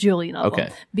you're right. a bajillion of Okay.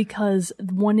 them. Because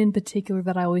one in particular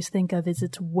that I always think of is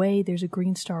there's a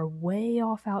green star way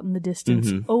off out in the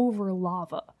distance over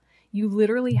lava. You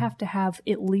literally have to have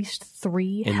at least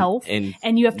 3 health,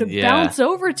 and you have to bounce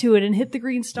over to it and hit the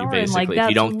green star. And like basically, if that's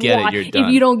you don't get it, you're done.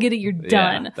 If you don't get it, you're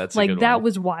done. that's a like good that one.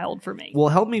 was wild for me. Well,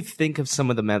 help me think of some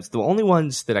of the maps. The only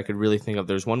ones that I could really think of,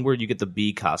 there's one where you get the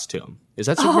bee costume. Is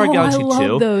that Super Mario Oh, Galaxy I love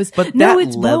 2? those. But No, that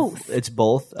it's both. It's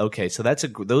both. Okay, so that's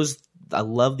those. I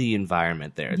love the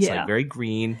environment there. It's Yeah. like very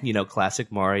green,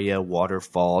 classic Mario,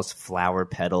 waterfalls, flower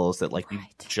petals that like you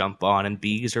jump on, and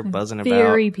bees are buzzing about.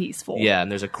 Very peaceful. Yeah,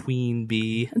 and there's a queen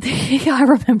bee. I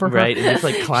remember her. Right, and you have to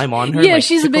like climb on her. Yeah, like,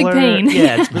 she's a tickle big her. pain.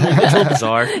 Yeah, it's a little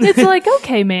bizarre. It's like,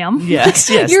 okay, ma'am. Yes.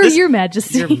 Your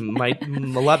Majesty. You're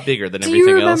a lot bigger than Do everything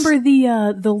you else.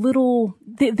 remember the little?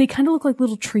 They kind of look like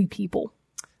little tree people.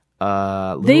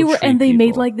 They were, tree and they made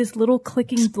people. like this little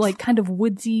clicking, like kind of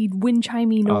woodsy, wind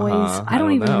chimey noise. I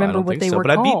don't even know. I remember don't what think they so, were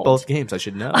but called. I beat both games. I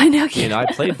should know. I know.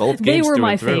 I played both games. They were through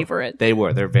my and through. favorite.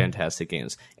 They're fantastic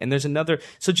games. And there's another.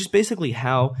 So just basically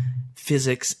how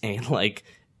physics and like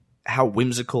how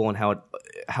whimsical and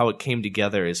how it came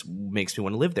together makes me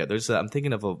want to live there. I'm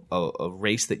thinking of a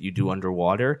race that you do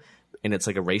underwater, and it's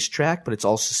like a racetrack, but it's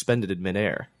all suspended in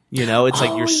midair. It's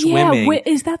like you're swimming. Yeah. Wait,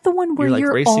 is that the one where like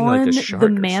you're racing on like a shark the or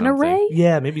manta something. ray?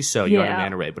 Yeah, maybe so. You're on a Yeah.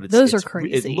 manta ray, but Those are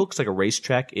crazy. It looks like a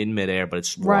racetrack in midair, but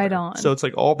it's water. Right on. So it's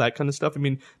like all that kind of stuff. I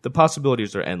mean, the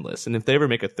possibilities are endless. And if they ever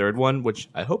make a third one, which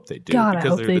I hope they do, God, I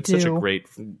because hope they it's such a do. great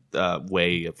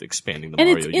way of expanding the And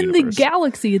Mario it's in universe. the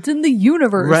galaxy. It's in the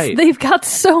universe. Right. They've got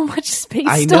so much space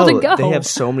I still know to go. they have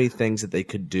so many things that they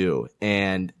could do,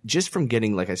 and just from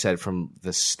getting, like I said, from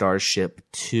the starship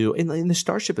to, and the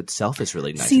starship itself is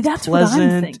really nice. See, It's that's what I'm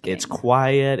pleasant. thinking. It's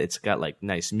quiet. It's got like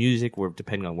nice music. Where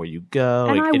depending on where you go,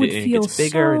 and I would it feel gets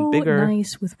bigger so and bigger.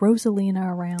 nice with Rosalina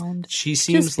around. She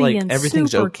seems Just like being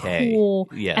everything's super okay. Cool.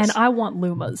 Yes, And I want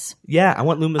Lumas. yeah, I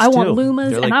want Lumas. I want too. Lumas,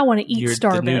 They're and like I want to eat the new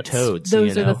Starbits. toads.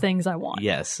 Those you are know? the things I want.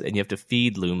 Yes, and you have to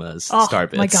feed Lumas Oh,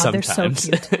 Starbits my God, they're sometimes.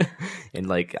 so cute. And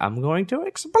like, I'm going to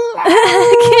explode.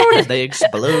 They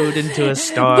explode into a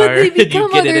star. But they and you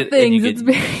become get in other it, and you things.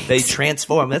 get- It's very they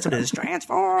transform. That's what it is.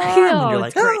 Transform. Yeah, and you're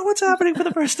it's like, great. oh, what's happening for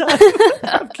the first time?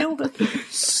 I've killed it.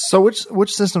 So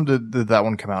which system did that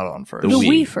one come out on first? The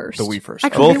Wii. Wii first. The Wii first.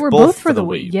 Actually, they were both for the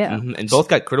Wii. Yeah. Mhm. And both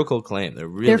got critical acclaim. They're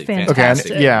really They're Okay,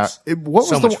 fantastic. and yeah. What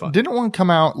So was much the fun. didn't one come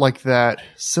out like that,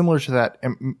 similar to that?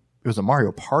 It was a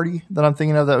Mario Party that I'm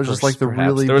thinking of. That was just like the Perhaps.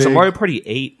 really. There was a big- Mario Party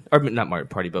 8, or not Mario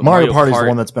Party, but Mario Party's Kart the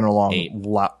one that's been along 8.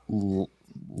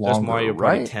 longer, Mario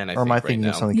Party right? 10, I or am I think, right thinking now.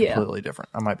 of something Yeah. completely different?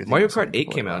 I might be. Thinking Mario of Kart something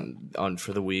 8 came out completely on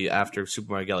for the Wii after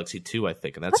Super Mario Galaxy 2, I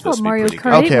think, and that's I thought supposed to be Mario pretty Kart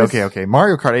good. 8 different. was- Okay.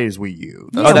 Mario Kart 8 is Wii U.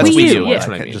 Yeah, Oh, that's Wii Wii U, U. yeah. That's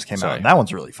what I mean. Just came Sorry. out. And that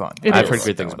one's really fun. It I've is. heard like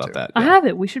good that things one, about too. that. I have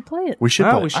it. We should play it. We should.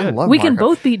 Oh, play. we should. I love We can Mario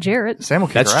Kart. both beat Jarrett. Sam will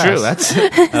kick That's her true. ass.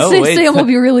 That's Sam will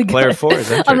be really good. Player 4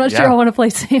 is entered. I'm not sure yeah. I want to play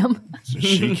Sam.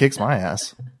 She kicks my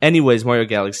ass. Anyways, Mario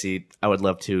Galaxy, I would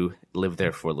love to live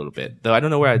there for a little bit, though I don't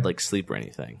know where I'd like sleep or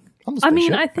anything. On the I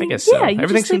mean, spaceship. I think guess so. yeah. you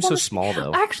Everything just sleep seems on so the- small,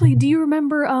 though. Actually, do you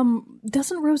remember?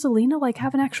 Doesn't Rosalina like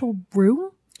have an actual room?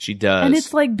 She does, And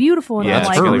it's like beautiful, and yeah, I'm it's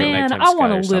like, got, true. a man, nighttime I sky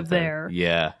want or to live something. there.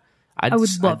 Yeah, I would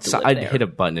love to live I'd there. hit a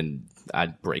button and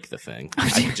I'd break the thing.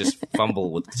 I'd just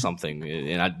fumble with something,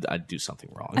 and I'd do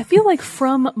something wrong. I feel like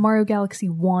from Mario Galaxy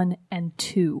 1 and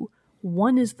 2,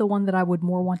 1 is the one that I would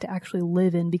more want to actually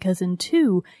live in, because in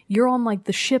 2, you're on like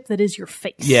the ship that is your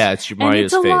face. Yeah, it's your and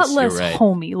Mario's it's a lot face, less you're right.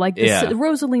 homey. Like the Yeah.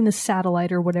 Rosalina's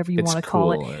satellite or whatever you It's want to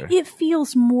call cooler. it. It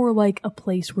feels more like a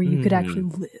place where you could actually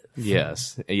live.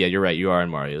 Yes, yeah, you're right. You are in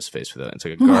Mario's face for that. It's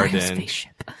like a Mario's garden.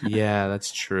 spaceship. Yeah,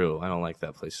 that's true. I don't like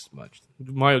that place as much.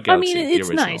 Mario I Galaxy. mean, the it's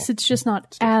original. nice. It's just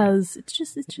not as. It's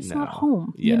just No. not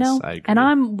home. You Yes, know. I agree.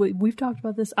 And we've talked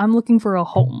about this. I'm looking for a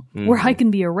home where I can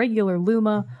be a regular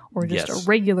Luma or just Yes. a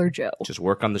regular Joe. Just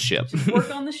work on the ship.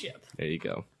 Work on the ship. There you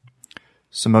go.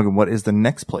 So, Mogan, what is the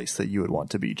next place that you would want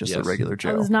to be? Just a Yes. regular I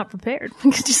Joe. was not prepared.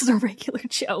 Just a regular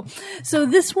Joe. So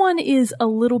this one is a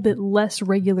little bit less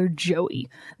regular Joey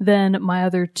than my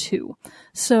other two.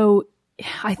 So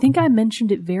I think I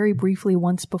mentioned it very briefly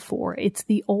once before. It's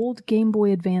the old Game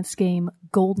Boy Advance game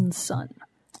Golden Sun.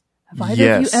 Have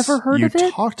either of you ever heard of it?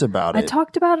 You talked about I it.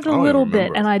 talked about it a don't little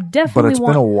remember. bit, and I definitely But it's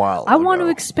want. been a while I want to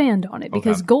ago. expand on it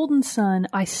because Okay. Golden Sun,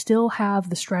 I still have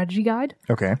the strategy guide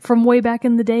Okay. from way back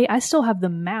in the day. I still have the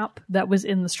map that was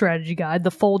in the strategy guide,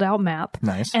 the fold-out map.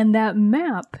 Nice. And that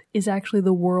map is actually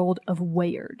the world of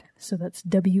Weyard. So that's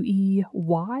Weyard,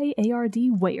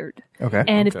 Weyard. Okay.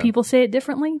 And if people say it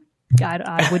differently,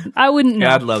 I wouldn't know.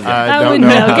 Yeah, I'd love I that. I don't would know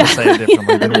know. how to say it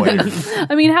differently than Wade.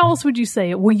 I mean, how else would you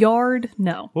say it? Weyard?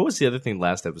 No. What was the other thing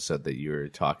last episode that you were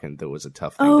talking that was a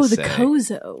tough thing Oh, to the say?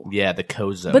 Kozo. Yeah, the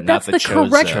Kozo. But that's not the Chozo.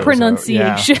 correct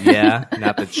pronunciation. Yeah,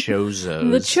 not the Chozos.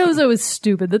 The Chozo is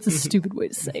stupid. That's a stupid way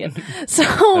to say it. So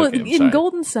Okay, I'm in sorry.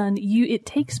 Golden Sun, it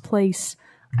takes place.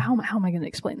 How am I going to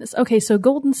explain this? Okay, so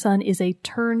Golden Sun is a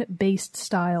turn-based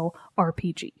style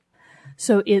RPG.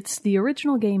 So it's the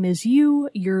original game is you're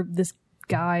this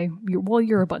guy.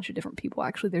 You're a bunch of different people.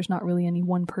 Actually, there's not really any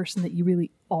one person that you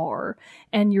really are,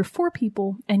 and you're 4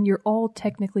 people, and you're all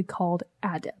technically called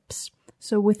adepts.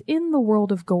 So within the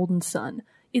world of Golden Sun,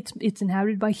 it's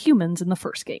inhabited by humans in the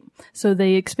first game. So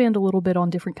they expand a little bit on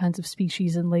different kinds of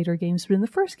species in later games, but in the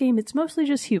first game, it's mostly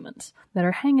just humans that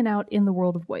are hanging out in the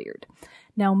world of Weyard.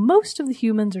 Now, most of the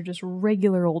humans are just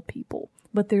regular old people,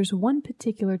 but there's one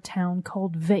particular town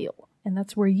called Vale, and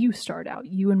that's where you start out,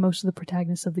 you and most of the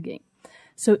protagonists of the game.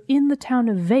 So in the town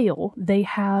of Vale, they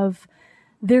have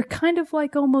they're kind of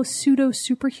like almost pseudo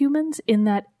superhumans in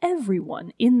that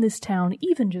everyone in this town,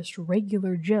 even just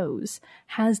regular Joes,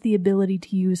 has the ability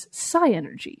to use psi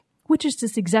energy, which is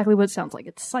just exactly what it sounds like.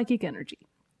 It's psychic energy,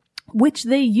 which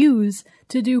they use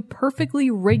to do perfectly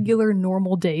regular,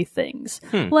 normal day things.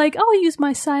 Like, I'll use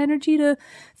my psi energy to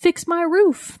fix my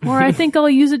roof, or I think I'll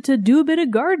use it to do a bit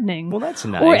of gardening. Well, that's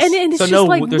nice. Or, and it's so just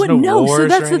like, there's what? no No, so wars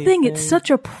that's or the thing. anything? It's such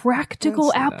a practical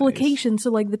That's nice. application.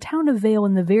 So, like, the town of Vale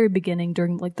in the very beginning,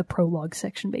 during like the prologue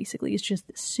section, basically, it's just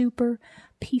this super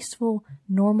peaceful,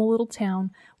 normal little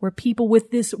town where people with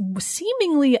this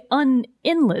seemingly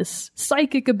endless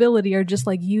psychic ability are just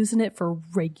like using it for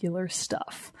regular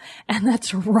stuff. And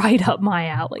that's right up my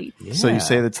alley. So you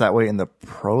say it's that way in the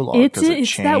prologue. It's Does it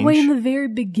change? that way in the very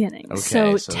beginning. Okay,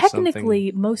 so so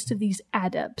technically, most of these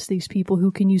adepts, these people who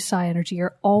can use psi energy,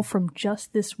 are all from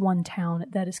just this one town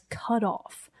that is cut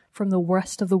off from the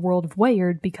rest of the world of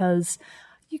Wayard, because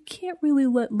you can't really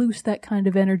let loose that kind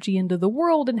of energy into the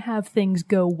world and have things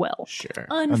go well. Sure.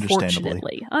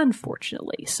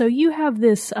 Unfortunately. So you have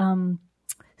this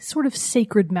sort of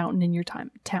sacred mountain in your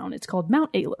town. It's called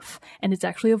Mount Aleph, and it's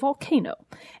actually a volcano.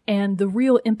 And the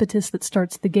real impetus that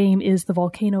starts the game is the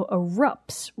volcano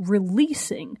erupts,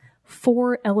 releasing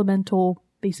 4 elemental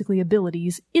basically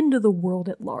abilities into the world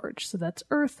at large. So that's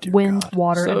earth, wind,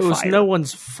 water, So and it was fire. no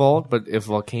one's fault, but if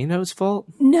Volcano's fault?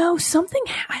 No, something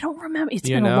I don't remember. It's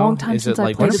You been a know? long time Is since it I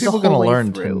like- played When are it the people whole going to way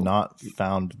learn through. to not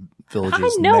found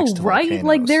villages I know, next to right? volcanoes?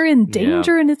 Like they're in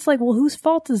danger, and it's like, well, whose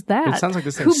fault is that? It sounds like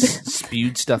this thing Who-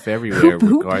 spewed stuff everywhere, who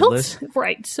built- regardless.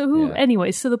 right. So who? Yeah.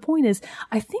 Anyway, so the point is,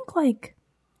 I think like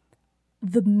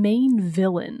the main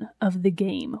villain of the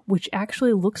game, which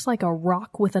actually looks like a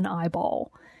rock with an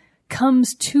eyeball,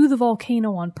 comes to the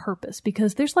volcano on purpose,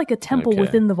 because there's like a temple Okay.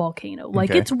 within the volcano. Like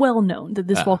Okay. it's well known that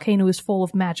this volcano is full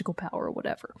of magical power or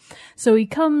whatever. So he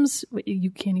comes, you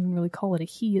can't even really call it a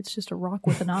he, it's just a rock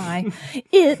with an eye.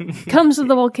 It comes to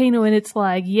the volcano and it's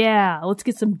like, yeah, let's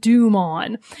get some doom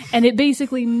on. And it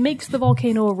basically makes the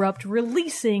volcano erupt,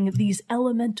 releasing these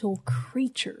elemental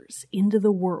creatures into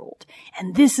the world.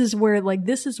 And this is where, like,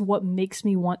 this is what makes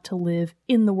me want to live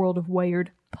in the world of Wayard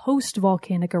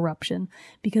post-volcanic eruption,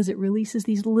 because it releases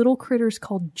these little critters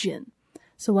called Jinn.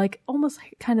 So like almost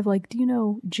kind of like, do you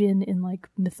know Jinn in like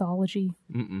mythology?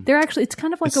 They're actually, it's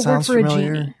kind of like It a word sounds for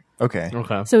familiar. a genie. Okay.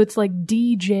 Okay. So it's like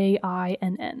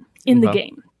DJINN in the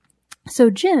game. So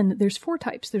Jinn, there's 4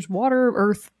 types. There's water,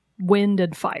 earth, wind,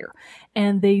 and fire.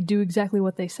 And they do exactly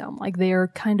what they sound like. They are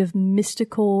kind of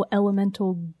mystical,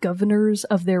 elemental governors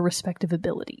of their respective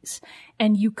abilities.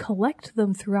 And you collect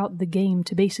them throughout the game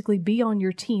to basically be on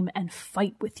your team and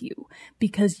fight with you,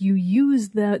 because you use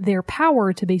their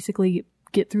power to basically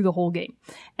get through the whole game.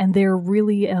 And they're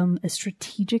really a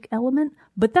strategic element,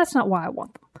 but that's not why I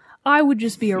want them. I would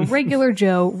just be a regular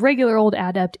Joe, regular old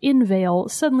adept in Vale.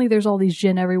 Suddenly there's all these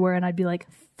Jinn everywhere, and I'd be like,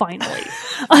 finally.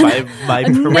 My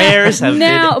prayers have been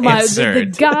the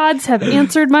answered. gods have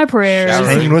answered my prayers.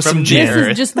 Hanging with some From Jinn. This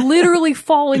is just literally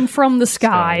falling from the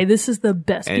sky. This is the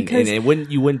best, and because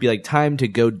you wouldn't be like, time to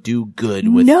go do good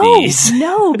with no, these.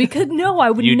 because I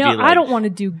wouldn't You'd know. be like, I don't want to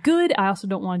do good. I also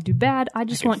don't want to do bad. I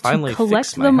just want to finally collect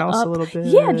fix my them house up. a little bit.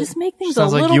 Yeah, just make things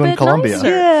Sounds a like little you bit in Colombia. nicer.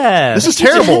 Yeah. This is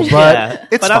terrible, but Yeah,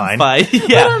 it's but fine. I'm fine.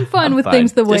 Yeah, But I'm fine with fine.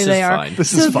 things the way This they is are. fine.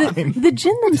 This is so fine. The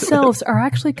Jinn themselves are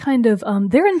actually kind of,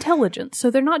 they're intelligent. So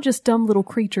they're not just dumb little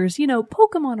creatures. You know,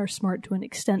 Pokemon are smart to an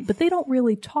extent, but they don't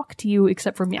really talk to you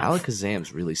except for Meowth.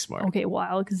 Alakazam's really smart. Okay, well,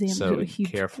 Alakazam So is a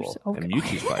huge careful. Okay. And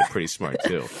Mewtwo's probably pretty smart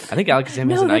too. I think Alakazam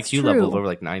No, has an that's IQ level of true. over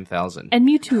like 9,000. And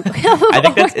Mewtwo. I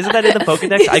think isn't that in the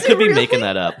Pokedex? I Is could it be really? making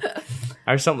that up.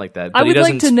 Or something like that. I But he would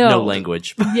like doesn't to know.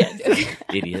 language. Yeah.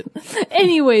 Idiot.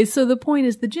 Anyway, so the point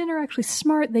is the Jinn are actually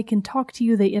smart. They can talk to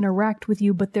you. They interact with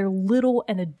you, but they're little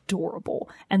and adorable.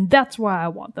 And that's why I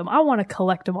want them. I want to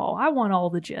collect them all. I want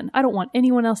all the Jinn. I don't want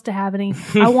anyone else to have any.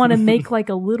 I want to make like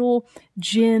a little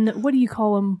Jinn. What do you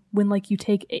call them when like you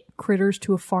take critters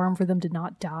to a farm for them to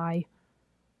not die?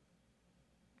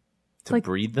 To Like-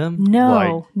 breed them?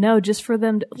 No, just for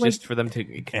them to like. Just for them to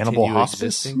continue Animal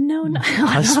hospice? existing? No, not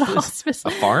hospice.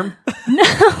 A farm?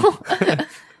 No.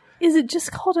 Is it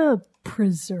just called a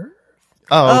preserve?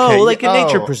 Oh, okay. Oh, like a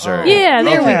nature preserve. Yeah,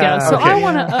 there we Okay. go. So I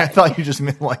want I to. thought you just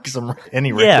meant like any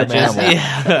Yeah, random just, animal.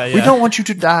 yeah. We don't want you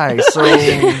to die, so we're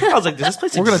I was like, does this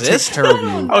place going to take exist? care of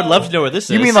you. I would love to know where this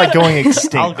is. You mean like going I'll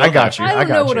extinct? go I got you. there. I don't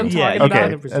got know you. what I'm Yeah, talking you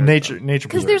about. Okay, got a nature Because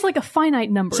preserve. there's like a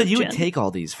finite number. So of you would Jinn. take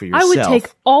all these for I yourself. would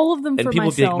take all of them and for people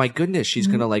would be myself. like, my goodness, she's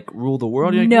going to like rule the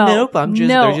world. You're like, No, nope, they're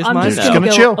just I'm mine just now. gonna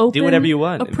go chill. open Do whatever you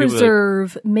want. A And people are like-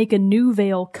 preserve, make a new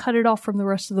veil, cut it off from the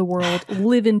rest of the world,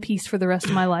 live in peace for the rest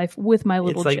of my life with my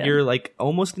little It's like Jinn. you're like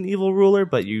almost an evil ruler,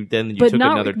 but you took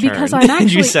not another turn. because I'm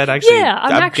actually, you said actually, yeah,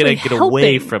 I'm gonna get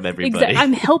away from everybody.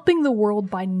 I'm helping the world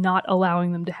by not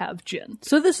allowing them to have Jinn.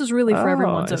 So this is really for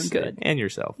everyone's I own see. good. And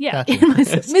yourself. Yeah, Gotcha.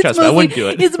 it's Trust me, I wouldn't do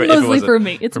it. It's if it mostly wasn't for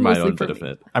me. It's for my mostly own for me.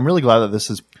 benefit. I'm really glad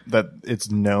that it's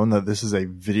known that this is a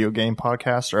video game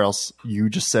podcast, or else you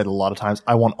just said a lot of times,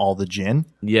 I want all the gin.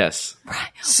 Yes,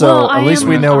 So Well, at least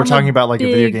we know we're talking about like a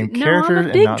video game no, character I'm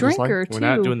a big and not just like. drinker we're too.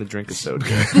 not doing the drink of soda.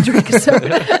 the drink is so in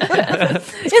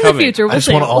the coming. future. We'll I just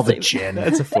save want it, all we'll the save it. gin.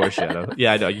 That's a foreshadow.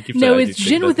 Yeah, I know. You keep No, saying it's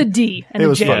gin with a D and It a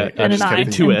was J funny. I and an just I kept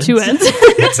and thinking- two ends.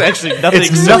 It's actually nothing.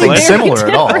 It's nothing very similar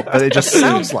at all, different. but it just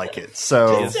sounds like it.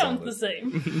 So It Sounds the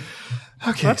same.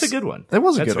 okay, That's a good one. That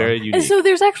was a That's good very one. unique. And so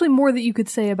there's actually more that you could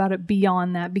say about it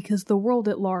beyond that because the world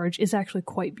at large is actually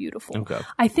quite beautiful. Okay.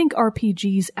 I think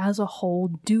RPGs as a whole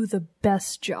do the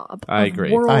best job I of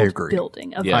agree. world I agree.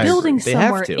 building, of Yes. building They have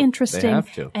somewhere to. They interesting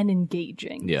have to. and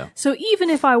engaging. Yeah. So even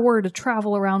if I were to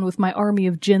travel around with my army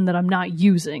of Jinn that I'm not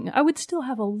using, I would still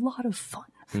have a lot of fun.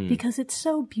 Because it's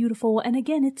so beautiful, and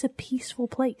again, it's a peaceful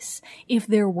place. If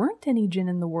there weren't any Jinn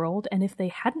in the world, and if they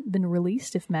hadn't been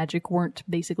released, if magic weren't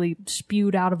basically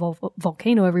spewed out of a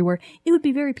volcano everywhere, it would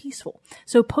be very peaceful.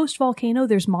 So post-volcano,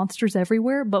 there's monsters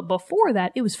everywhere, but before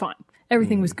that, it was fine.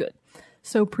 Everything was good.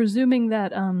 So presuming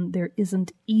that there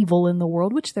isn't evil in the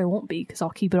world, which there won't be, because I'll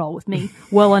keep it all with me,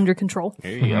 well under control,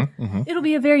 There you go. it'll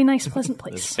be a very nice, pleasant Those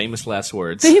place. famous last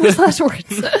words. Famous last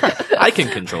words. I can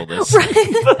control this.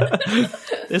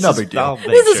 This No is, big deal. I'll make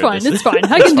This is sure fine. It's fine.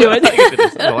 I can do I it. can do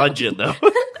this. A lot of gin, though.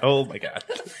 Oh my god.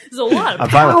 There's a lot of I'm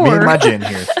fine with me and power. my gin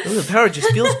here. Ooh, the power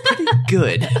just feels pretty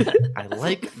good. I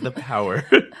like the power.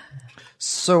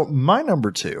 So my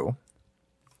number 2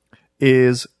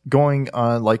 is going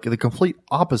on like the complete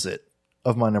opposite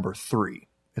of my number 3.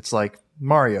 It's like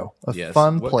Mario, a Yes.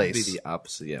 fun what place. Would be the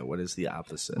opposite? Yeah. What is the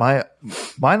opposite?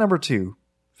 My number 2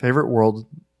 favorite world,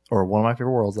 or one of my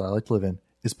favorite worlds that I like to live in,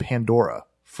 is Pandora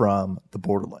from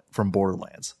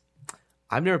Borderlands.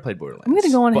 I've never played Borderlands. I'm going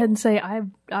to go on ahead and say I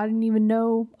didn't even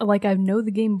know, like I know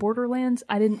the game Borderlands.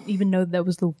 I didn't even know that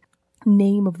was the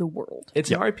name of the world.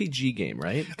 It's an RPG game,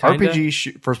 right? Kinda?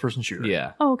 RPG first person shooter.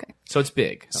 Yeah. Oh, okay. So it's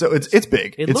big. So it's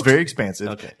big. It It's looks- very expansive.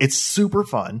 Okay. It's super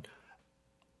fun.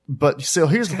 But still,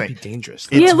 here's the It'd thing. be dangerous.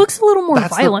 Yeah, it looks a little more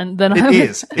That's violent than it I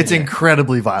is. It's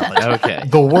incredibly violent. Okay.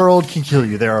 The world can kill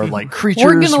you. There are like creatures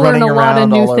We're going to learn running a lot of around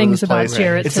new all over things the about place.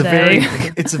 Jarrett It's today.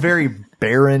 it's a very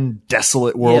barren,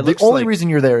 desolate Yeah, world. it The looks only like- reason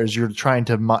you're there is you're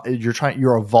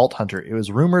a vault hunter. It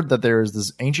was rumored that there is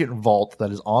this ancient vault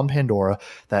that is on Pandora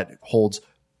that holds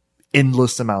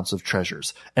endless amounts of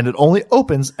treasures, and it only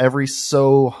opens every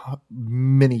so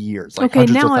many years, like Okay,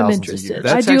 hundreds now of I'm thousands interested. of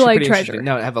years. I That's do actually like pretty treasure. interesting.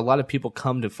 Now, have a lot of people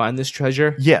come to find this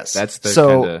treasure? Yes, That's the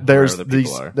so kinda there's where the these.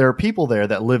 people are. There are people there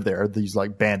that live there, these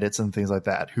like bandits and things like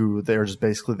that, who they're just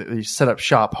basically they set up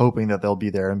shop hoping that they'll be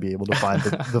there and be able to find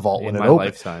the vault when In it my opens,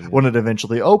 lifetime, yeah. when it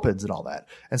eventually opens and all that.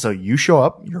 And so you show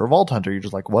up, you're a vault hunter. You're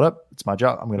just like, what up? It's my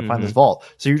job. I'm going to Mm-hmm. find this vault.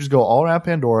 So you just go all around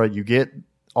Pandora. You get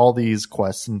all these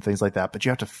quests and things like that, but you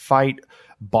have to fight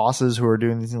bosses who are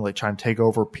doing these things like trying to take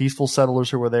over peaceful settlers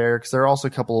who were there, because there are also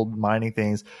a couple of mining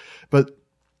things. But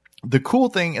the cool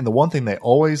thing, and the one thing they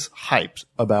always hyped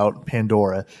about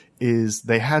Pandora, is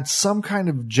they had some kind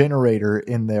of generator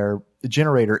in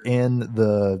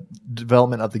the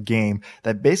development of the game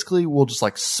that basically will just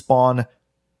like spawn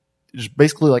just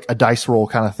basically like a dice roll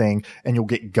kind of thing, and you'll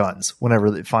get guns whenever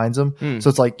it finds them. So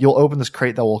it's like you'll open this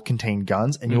crate that will contain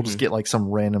guns, and you'll just get like some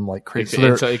random like crate. It-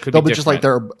 it- so it could be they'll be just like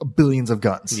there different. are billions of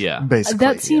guns. Yeah. basically.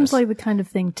 That seems yes. like the kind of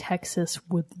thing Texas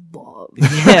would love.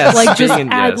 Yes. Like just Speaking-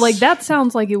 add, yes. like that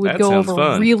sounds like it would That go sounds over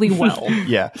fun. really well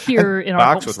yeah. here in our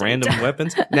box home with state. random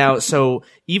weapons. Now, so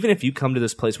even if you come to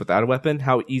this place without a weapon,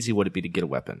 how easy would it be to get a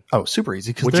weapon? Oh, super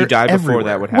easy. Because Would you die before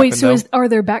that would happen? Wait, so though? are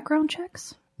there background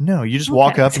checks? No, you just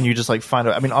walk Okay. up and you just like find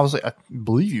out. I mean, obviously, I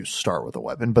believe you start with a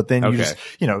weapon, but then you Okay.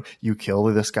 just, you kill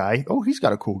this guy. Oh, he's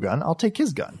got a cool gun. I'll take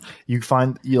his gun. You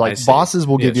find I like see. bosses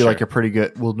will Yeah, give you like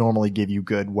sure. will normally give you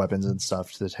good weapons and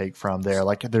stuff to take from there.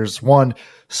 Like there's one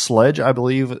Sledge, I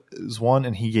believe is one,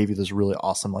 and he gave you this really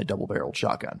awesome like double barreled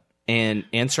shotgun. And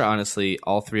answer honestly,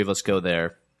 all three of us go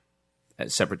there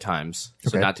at separate times, so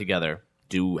Okay. not together.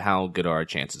 How good are our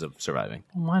chances of surviving?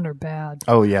 Mine are bad.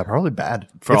 Oh yeah, probably bad.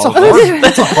 For it's all a of us. hard,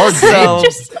 it's a hard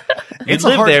game. So you It's a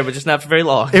live hard- there, but just not for very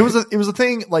long. It was a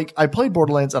thing. Like I played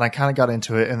Borderlands and I kind of got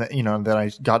into it, and then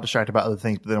I got distracted about other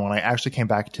things. But then when I actually came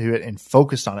back to it and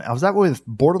focused on it, I was that way with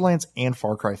Borderlands and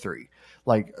Far Cry 3.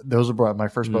 Like those were my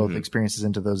first both experiences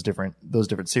into those different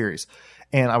series.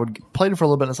 And I would play it for a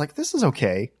little bit, and it's like, this is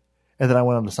okay. and then I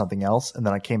went on to something else, and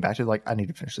then I came back to like, I need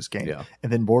to finish this game. Yeah.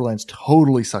 And then Borderlands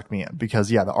totally sucked me in because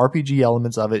the RPG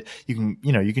elements of it, you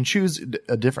can choose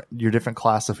your different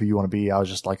class of who you want to be. I was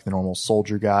just like the normal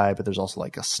soldier guy, but there's also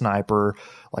like a sniper,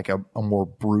 like a more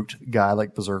brute guy,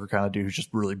 like Berserker kind of dude who's just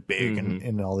really big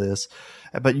and all this.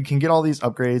 But you can get all these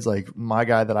upgrades. Like my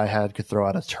guy that I had could throw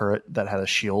out a turret that had a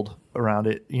shield around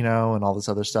it, and all this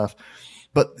other stuff.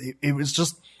 But it was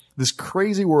just this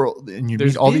crazy world, and you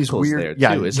meet all these weird,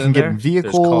 you can get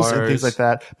vehicles and things like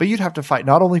that. But you'd have to fight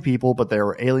not only people, but there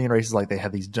were alien races. Like they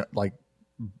had these like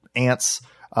ants,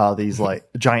 these like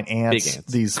giant ants,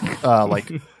 these like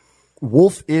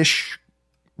wolf-ish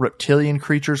reptilian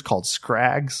creatures called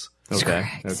scrags. Okay.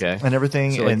 And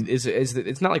everything. So like, and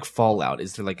it's not like Fallout.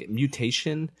 Is there like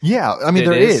mutation? Yeah, I mean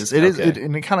there is. It is,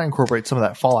 and it kind of incorporates some of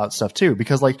that Fallout stuff too,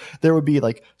 because like there would be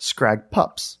like scrag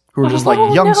pups who are just like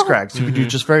young scrags who could do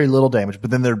just very little damage, but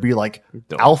then there'd be like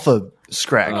alpha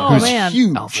scrag who's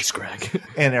huge, alpha scrag,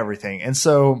 and everything. And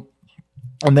so,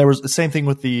 and there was the same thing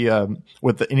with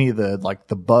any of the like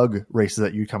the bug races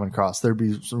that you'd come across. There'd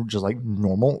be just like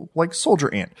normal like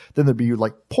soldier ant. Then there'd be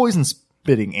like poison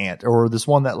spitting ant, or this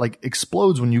one that like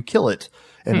explodes when you kill it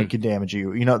and it can damage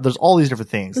you. There's all these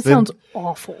different things. That sounds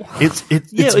awful.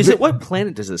 What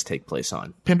planet does this take place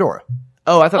on? Pandora.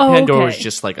 Oh, I thought Pandora was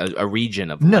just like a region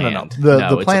of land. No.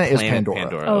 The planet is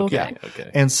Pandora. Oh, okay.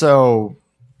 Okay. And so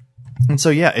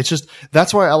yeah, it's just,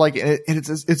 that's why I like it.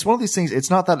 It's one of these things. It's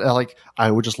not that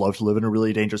I would just love to live in a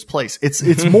really dangerous place.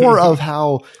 It's more of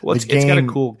how the game, it's got a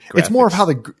cool graphics. It's more of how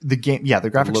the game, the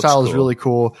graphic style is really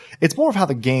cool. It's more of how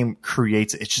the game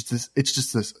creates it. It's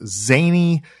just this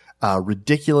zany,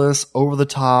 ridiculous, over the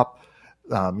top,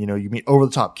 you meet over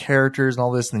the top characters and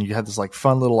all this, and then you have this like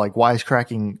fun little like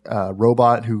wisecracking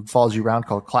robot who follows you around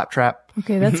called Claptrap.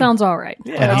 Okay, that sounds all right.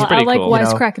 Yeah, he's I pretty like cool.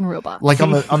 wisecracking robots. Like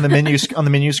on the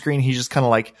menu screen, he's just kind of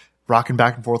like rocking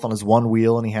back and forth on his one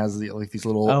wheel, and he has these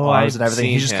little arms and everything.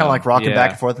 He's just kind of like rocking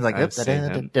back and forth and like, and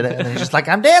then he's just like,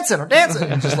 I'm dancing,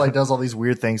 and just like does all these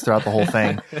weird things throughout the whole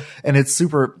thing, and it's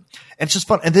just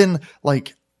fun. And then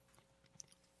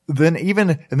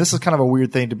and this is kind of a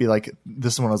weird thing to be like,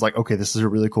 this is when I was like, okay, this is a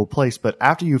really cool place. But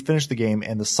after you finish the game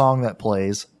and the song that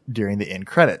plays during the end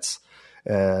credits,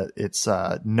 it's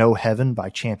No Heaven by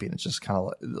Champion. It's just kind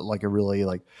of like a really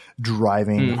like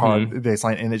driving hard bass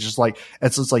line. And it's just like,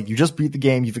 it's like you just beat the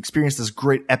game. You've experienced this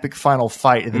great epic final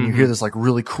fight. And then you hear this like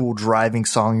really cool driving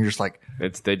song. And you're just like,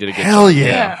 they did a good hell job.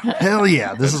 yeah. Hell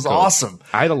yeah. This is awesome.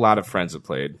 I had a lot of friends that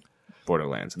played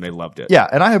Borderlands and they loved it. Yeah,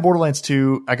 and I had Borderlands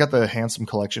 2. I got the Handsome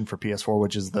Collection for PS4,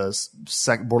 which is the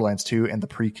second Borderlands 2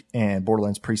 and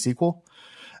Borderlands pre-sequel.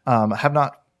 I have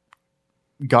not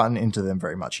gotten into them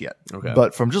very much yet. Okay.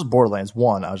 But from just Borderlands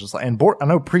 1, I was just like, I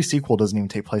know pre-sequel doesn't even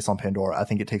take place on Pandora. I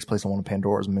think it takes place on one of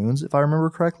Pandora's moons, if I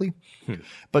remember correctly.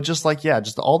 But just like,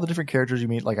 just all the different characters you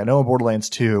meet. Like I know in Borderlands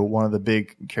 2, one of the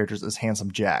big characters is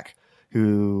Handsome Jack,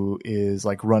 who is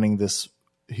like running this,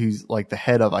 he's like the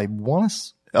head of,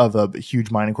 of a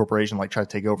huge mining corporation, like try to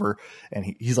take over, and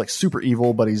he's like super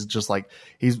evil, but he's just like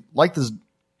he's like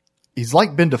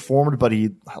been deformed, but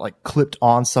he like clipped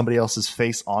on somebody else's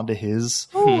face onto his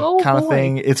kind of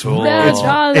thing. It's cool.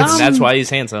 That's why he's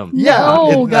handsome.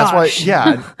 Yeah, that's why.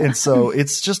 Yeah, and so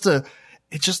it's just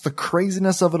the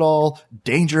craziness of it all,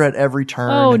 danger at every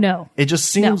turn. Oh no! It just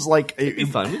seems like it'd be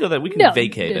fun. We know that we can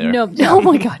vacate there. No, oh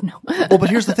my god, no. Well, but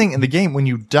here's the thing: in the game, when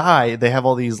you die, they have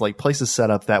all these like places set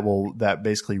up that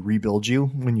basically rebuild you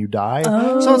when you die.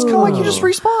 So it's kind of like you just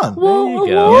respawn. Well, there you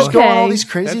go. You just go on all these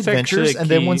crazy That's adventures, and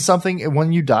then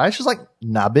when you die, it's just like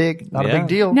not a big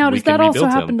deal. Now, We does can that also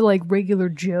rebuild happen them. to like regular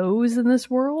Joes in this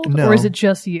world, No. or is it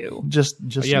just you? Just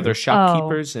Yeah, they're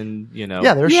shopkeepers, and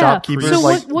they're shopkeepers. So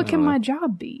like, what can my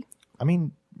job be? I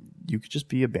mean, you could just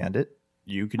be a bandit.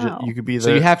 You could you could be the.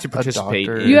 So you have to participate.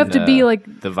 doctor. In, You have to be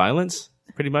like the violence,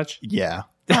 pretty much. Yeah,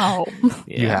 oh.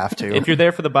 Yeah. you have to. If you're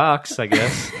there for the box, I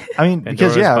guess. I mean,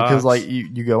 Pandora's because box. like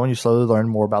you go and you slowly learn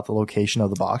more about the location of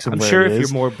the box. And I'm where sure it if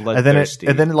is. you're more and then bloodthirsty,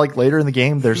 like later in the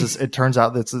game, there's this. It turns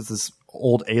out that this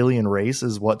old alien race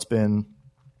is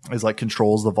like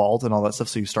controls the vault and all that stuff.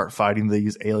 So you start fighting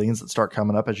these aliens that start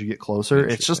coming up as you get closer.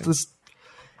 It's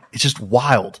just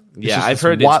wild. It's Yeah, just I've this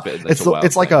heard wild, it's a wild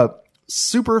it's like thing. a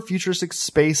super futuristic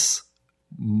space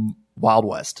Wild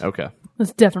West. okay,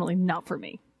 That's definitely not for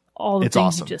me. All the It's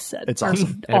things awesome. you just said. It's are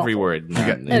awesome. every awful. word. You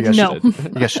guys no. should, you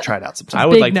guys should try it out sometime. I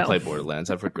would Big like no. to play Borderlands.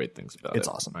 I've heard great things about it. It's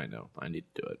awesome. I know. I need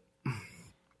to do it.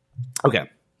 Okay,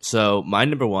 so my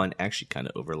number one actually kind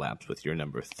of overlaps with your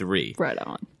number three Right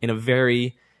on. in a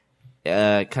very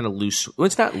kind of loose. Well,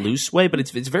 it's not loose way, but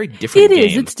it's a very different. It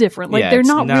is. game. It's different. Like Yeah, they're it's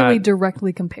not really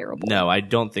directly comparable. No, I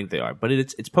don't think they are. But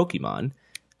it's Pokemon.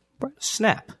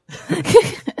 Snap.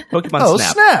 Pokemon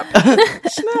Snap.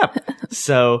 Snap.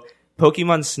 So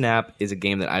Pokemon Snap is a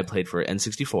game that I played for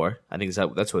N64. I think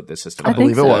that's what the system I was.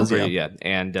 believe it was, Yeah.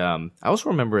 And I also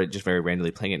remember it just very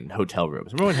randomly playing it in hotel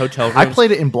rooms. Remember when hotel rooms? I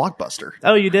played it in Blockbuster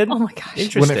Oh, you did? Oh my gosh.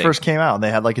 Interesting. when it first came out, and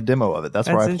they had like a demo of it. That's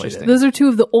where I played interesting. it. Those are two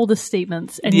of the oldest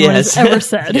statements anyone has ever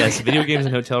said. Yes, video games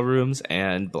in hotel rooms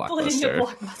and Blockbuster.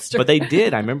 Blockbuster. But they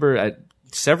did. I remember at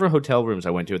several hotel rooms I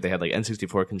went to, they had like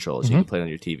N64 controls. You could play it on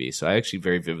your TV. So I actually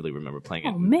very vividly remember playing it.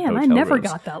 Oh, in man, I hotel never rooms.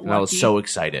 got that And I was lucky. so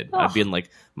excited. I'd be in like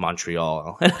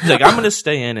Montreal. I was like, I'm going to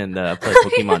stay in and play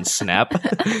Pokemon Snap.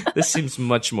 This seems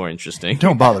much more interesting.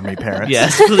 Don't bother me, parents.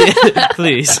 Yes,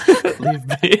 please leave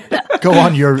me. Go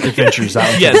on your adventures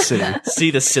out in Yes, the city.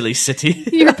 see the silly city.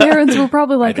 Your parents were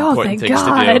probably like, Had oh, important thank things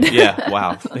God. to do. Yeah,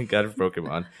 wow. Thank God for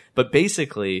Pokemon. But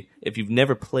basically, if you've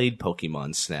never played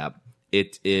Pokemon Snap,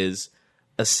 it is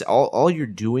all you're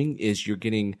doing is you're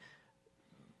getting,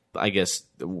 I guess,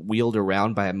 wheeled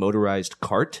around by a motorized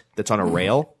cart that's on a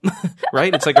rail,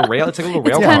 right? It's like a rail. It's like a little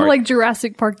rail It's cart. kind of like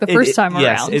Jurassic Park the first time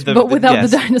Yes, around, but without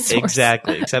the dinosaurs.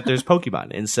 Exactly, except there's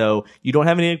Pokemon. And so you don't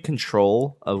have any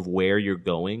control of where you're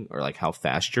going or like how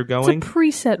fast you're It's going. a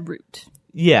preset route.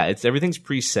 Yeah, everything's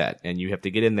preset, and you have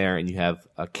to get in there, and you have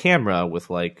a camera with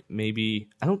like maybe,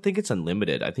 I don't think it's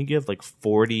unlimited. I think you have like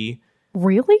 40.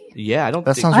 Really? Yeah, I don't.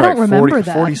 That think, sounds I right. don't remember 40,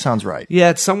 that. 40 sounds right. Yeah,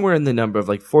 it's somewhere in the number of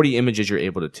like 40 images you're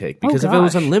able to take. Because if it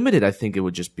was gosh. unlimited, I think it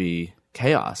would just be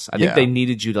chaos. I think Yeah. they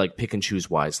needed you to like pick and choose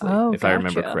wisely, Oh, if I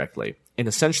remember gotcha. correctly. And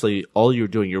essentially, all you're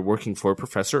doing, you're working for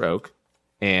Professor Oak,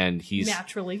 and he's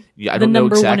Naturally. Yeah, I the don't know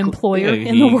number exactly. one employer Yeah,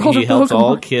 in the world he of helps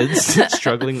all Pokemon. kids,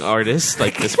 struggling artists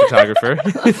like this photographer.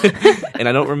 And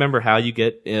I don't remember how you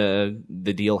get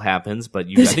the deal happens, but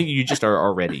I think you just are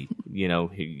already,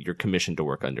 you're commissioned to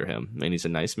work under him, and he's a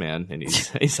nice man, and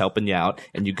he's helping you out.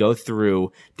 And you go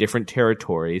through different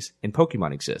territories, and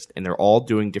Pokemon exist, and they're all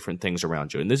doing different things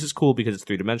around you. And this is cool because it's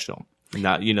 3-dimensional.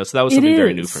 Not, so that was It something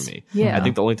very new is. for me. Yeah. I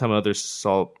think the only time I ever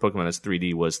saw Pokemon as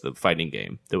 3D was the fighting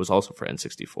game that was also for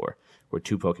N64, where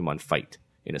two Pokemon fight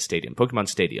in a stadium. Pokemon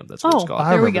Stadium, that's what it's Oh, called.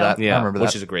 I There we remember go. that. Yeah, I remember which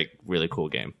that. is a great, really cool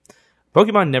game.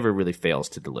 Pokemon never really fails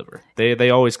to deliver.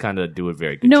 They always kind of do a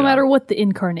very good No job. matter what the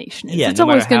incarnation is. Yeah, it's no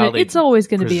always matter how gonna they it's always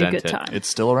gonna be a present good it. time. It's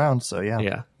still around, so yeah.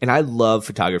 Yeah. And I love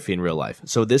photography in real life.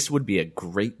 So this would be a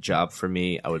great job for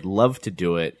me. I would love to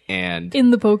do it. And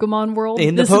In the Pokemon world.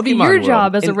 in the this Pokemon would be your world.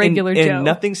 job as a And- regular and Joe.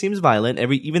 nothing seems violent.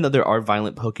 Even though there are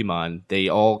violent Pokemon, they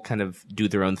all kind of do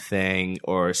their own thing,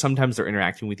 or sometimes they're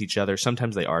interacting with each other.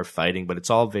 Sometimes they are fighting, but it's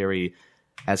all very,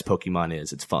 as Pokemon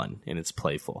is, it's fun and it's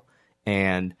playful.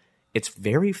 And it's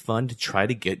very fun to try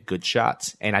to get good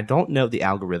shots. And I don't know the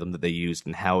algorithm that they used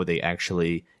and how they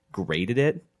actually graded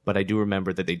it, but I do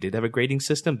remember that they did have a grading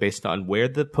system based on where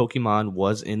the Pokemon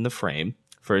was in the frame.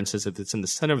 For instance, if it's in the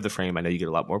center of the frame, I know you get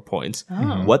a lot more points.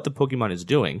 What the Pokemon is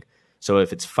doing. So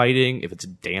if it's fighting, if it's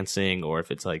dancing, or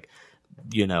if it's like,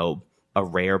 a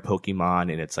rare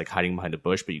Pokemon and it's like hiding behind a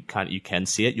bush, but you can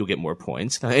see it, you'll get more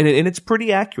points. And it's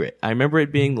pretty accurate. I remember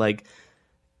it being like,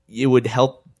 it would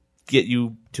help get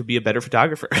you to be a better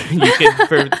photographer. You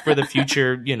could for the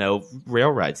future,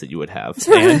 rail rides that you would have,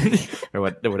 or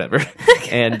whatever.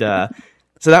 And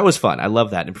so that was fun. I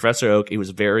love that. And Professor Oak, he was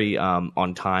very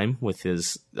on time with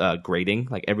his grading.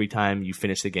 Like every time you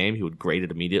finish the game, he would grade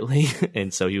it immediately.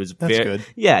 And so he was good.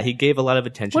 Yeah, he gave a lot of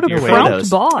attention What to a your prompt photos.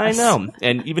 boss. I know.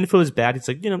 And even if it was bad, it's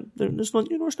like, there's no,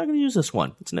 we're not going to use this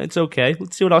one. It's okay.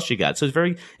 Let's see what else you got. So it's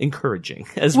very encouraging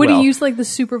as Would well. he use like the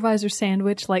supervisor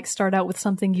sandwich, like start out with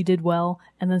something you did well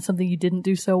and then something you didn't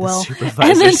do so well, supervisor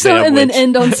and then sandwich.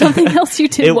 end on something else you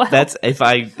did well? That's if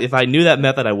I knew that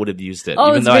method, I would have used it. Oh,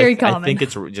 even it's though very I common. think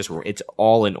it's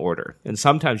all in order, and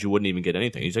sometimes you wouldn't even get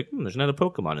anything. He's like, there's not a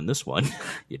Pokemon in this one,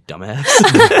 you dumbass.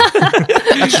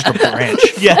 That's just a branch.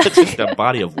 Yeah, it's just a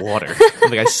body of water.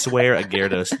 Like I swear, a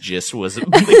Gyarados gist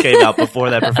came out before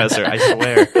that, Professor. I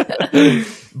swear.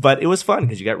 But it was fun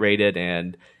because you got rated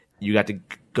and you got to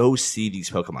go see these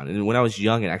Pokemon. And when I was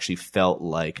young, it actually felt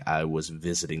like I was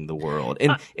visiting the world.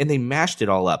 And they mashed it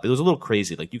all up. It was a little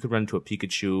crazy. Like you could run into a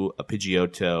Pikachu, a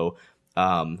Pidgeotto,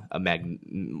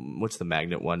 what's the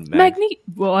magnet one?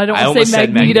 Well, I don't I want to almost say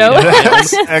said Magneto.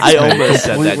 I almost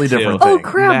said that Completely too. different Oh thing.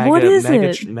 crap! What is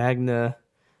it?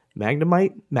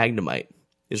 Magnemite? Magnemite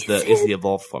is the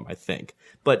evolved form, I think.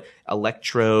 But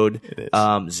Electrode,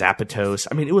 Zapdos.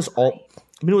 I mean, it was all.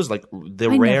 I mean, it was like the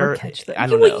I rare. never catch that. I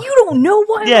don't know. You don't know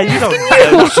what? Yeah, you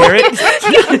don't share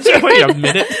it. Wait a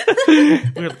minute.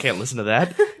 We can't listen to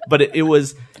that. But it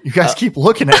was. You guys keep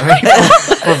looking at me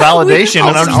for validation,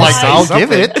 and I'm just like, I'll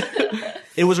give it.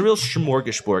 It was a real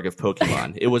smorgasbord of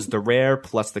Pokemon. It was the rare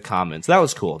plus the commons. That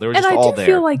was cool. They were And just I all do there.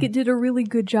 feel like it did a really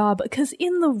good job because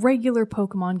in the regular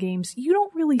Pokemon games, you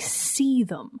don't really see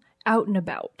them out and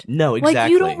about. No, Like,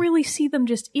 exactly. you don't really see them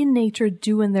just in nature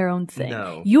doing their own thing.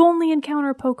 No. You only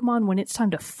encounter Pokemon when it's time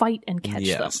to fight and catch them.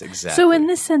 Yes, exactly. So in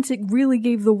this sense, it really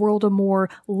gave the world a more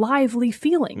lively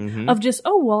feeling of just,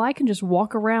 oh, well, I can just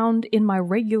walk around in my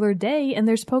regular day and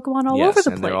there's Pokemon all over the place.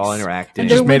 and they're all interacting.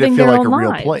 And they're Just made it living feel their like own a real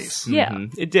lives. place. Yeah.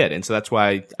 It did, and so that's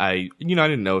why I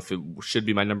didn't know if it should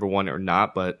be my number one or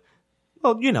not, but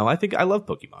well, I think I love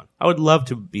Pokemon. I would love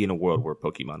to be in a world where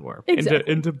Pokemon were,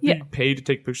 Exactly. and to be Yeah. paid to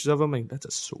take pictures of them. I mean, that's a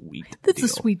sweet. That's deal. a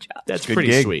sweet job. That's Good pretty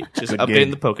gig. sweet. Just Good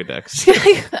updating gig. the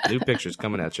Pokedex. New pictures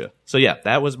coming at you. So yeah,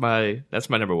 that's my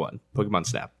number one. Pokemon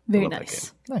Snap. I Very love that nice.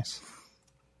 game. Nice.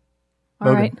 All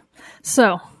Logan. right.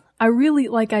 So I really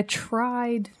I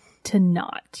tried to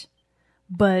not,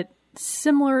 but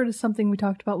similar to something we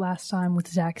talked about last time with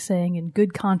Zach saying in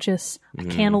good conscience, I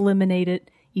can't eliminate it,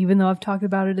 even though I've talked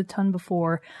about it a ton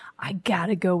before. I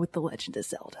gotta go with The Legend of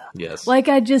Zelda. Yes.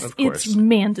 It's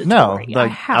mandatory. No,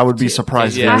 I would be to.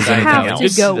 surprised Yeah, if there was I anything have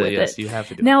else. to go with yes, it. you have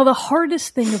to do Now, the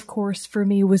hardest thing, of course, for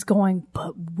me was going,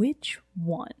 but which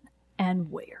one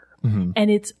and where? And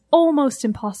it's almost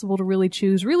impossible to really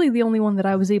choose. Really, the only one that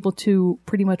I was able to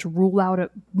pretty much rule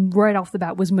out right off the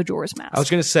bat was Majora's Mask. I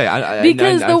was going to say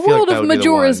Because I the feel world like that of would be the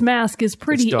Majora's one. Mask is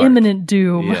pretty dark. imminent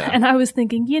doom. Yeah. And I was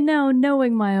thinking,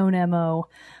 knowing my own MO,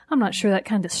 I'm not sure that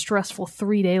kind of stressful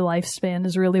 3-day lifespan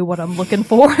is really what I'm looking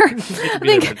for. I be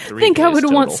there for 3 think I would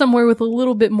days want total. somewhere with a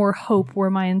little bit more hope where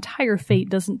my entire fate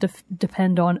doesn't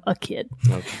depend on a kid.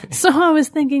 Okay. So I was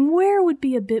thinking, where would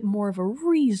be a bit more of a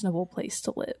reasonable place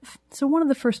to live? So one of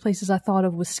the first places I thought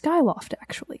of was Skyloft,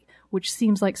 actually, which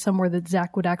seems like somewhere that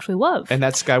Zach would actually love. And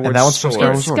that's Skyward And that one's from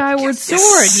Sword. Skyward Sword.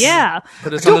 Skyward Sword, yeah.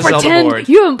 But it's Don't on the Zelda pretend board.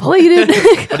 you haven't played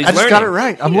it. But he's I just got it learning.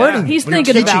 right. I'm learning. He's You're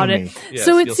thinking teaching about me. it. Yes,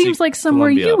 So it you'll seems see like somewhere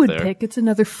Columbia you up would there. pick. It's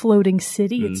another floating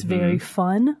city. It's very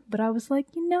fun. But I was like,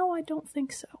 I don't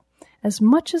think so. As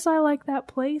much as I like that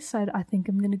place, I think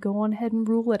I'm going to go on ahead and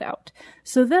rule it out.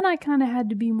 So then I kind of had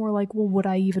to be more like, well, would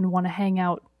I even want to hang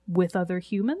out with other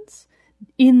humans?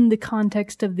 In the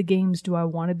context of the games, do I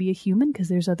want to be a human? Because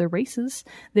there's other races.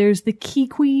 There's the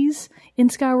Kiwis in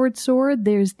Skyward Sword.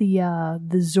 There's the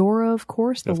Zora, of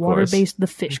course, the Of course. water-based, the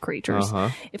fish creatures.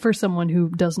 For someone who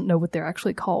doesn't know what they're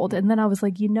actually called. And then I was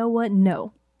like, you know what?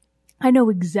 No. I know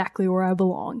exactly where I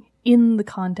belong in the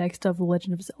context of The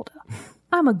Legend of Zelda.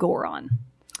 I'm a Goron.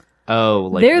 Oh,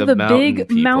 like They're the mountain big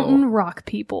people. mountain rock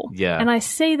people. Yeah. And I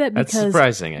say that That's because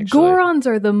surprising, actually. Gorons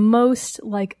are the most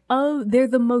they're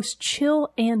the most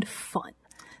chill and fun.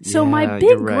 So my Yeah, big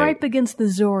you're right. gripe against the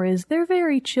Zora is they're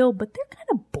very chill, but they're kind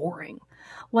of boring.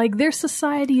 Like their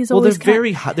society is Well, always they're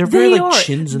very high. They're very, like, are.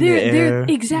 chins in the They're air.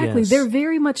 exactly. Yes. They're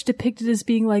very much depicted as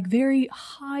being like very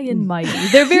high and mighty.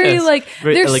 They're very Yes,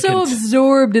 very they're so elegant.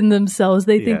 absorbed in themselves.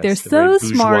 They think Yes, they're they're so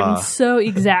very smart and bourgeois. so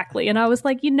exactly. And I was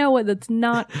like, you know what? That's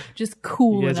not just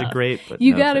cool You guys are enough. great, but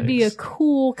you no got to be a thanks.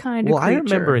 cool kind Well, of I creature.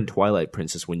 remember in Twilight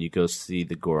Princess when you go see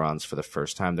the Gorons for the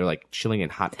first time, they're like chilling in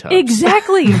hot tubs.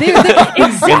 Exactly. They're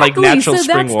exactly. natural so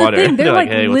spring that's water. the thing. They're They're like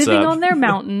like, "Hey, what's living up?" on their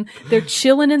mountain. They're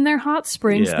chilling in their hot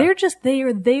springs. Yeah. They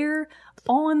are there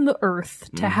on the earth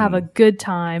to have a good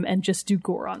time and just do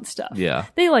Goron stuff. Yeah.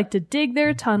 They like to dig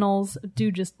their tunnels,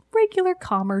 do just regular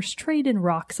commerce, trade in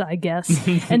rocks, I guess,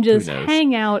 and just knows?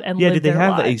 hang out and Yeah, live did they their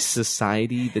have a lives.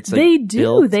 society that's like They do.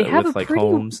 built They have with a like pretty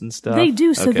homes and stuff? They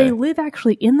do. So Okay. they live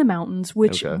actually in the mountains,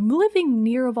 which Okay. living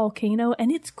near a volcano,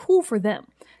 and it's cool for them.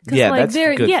 'Cause, Yeah, like, that's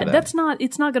they're good for them. that's not.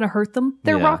 It's not going to hurt them.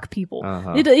 They're Yeah. rock people.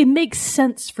 Uh-huh. It makes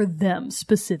sense for them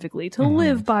specifically to Mm-hmm.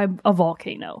 live by a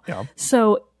volcano. Yeah.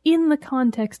 So in the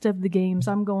context of the games,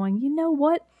 I'm going, you know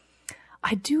what?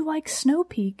 I do like Snow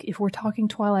Peak if we're talking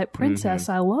Twilight Princess.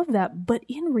 Mm-hmm. I love that. But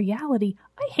in reality,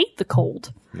 I hate the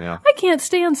cold. Yeah. I can't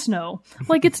stand snow.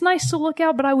 Like, it's nice to look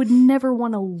out, but I would never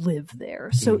want to live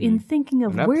there. So in thinking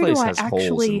of And that where place do I has holes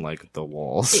actually... in like the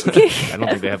walls. I don't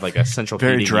think they have like a central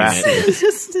Very heating drastic. unit.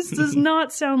 this does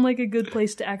not sound like a good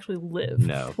place to actually live.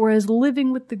 No. Whereas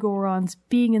living with the Gorons,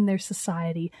 being in their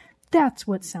society, that's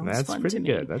what sounds That's fun pretty to me.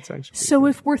 good. That's actually So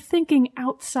pretty if we're thinking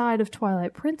outside of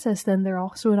Twilight Princess, then they're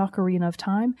also in Ocarina of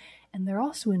Time, and they're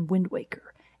also in Wind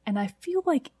Waker. And I feel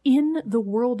like in the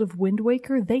world of Wind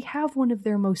Waker, they have one of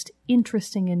their most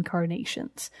interesting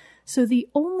incarnations. So the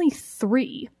only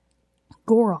 3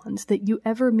 Gorons that you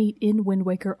ever meet in Wind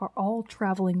Waker are all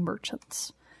traveling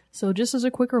merchants. So just as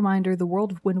a quick reminder, the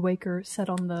world of Wind Waker set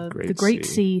on the Great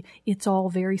Sea, it's all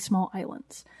very small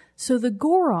islands. So the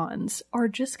Gorons are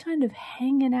just kind of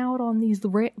hanging out on these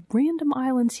random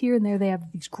islands here and there. They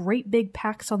have these great big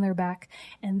packs on their back,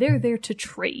 and they're there to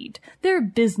trade. They're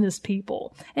business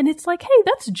people. And it's like, hey,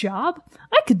 that's a job.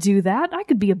 I could do that. I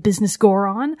could be a business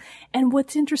Goron. And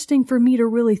what's interesting for me to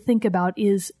really think about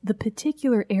is the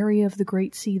particular area of the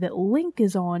Great Sea that Link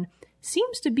is on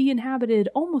seems to be inhabited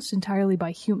almost entirely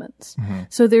by humans.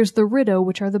 So there's the Riddo,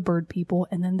 which are the bird people,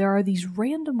 and then there are these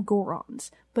random Gorons,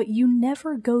 but you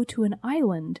never go to an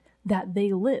island that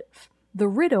they live. The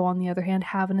Riddo, on the other hand,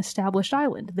 have an established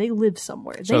island. They live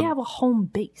somewhere. They have a home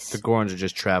base. The Gorons are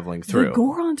just traveling through. The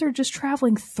Gorons are just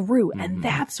traveling through, and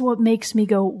that's what makes me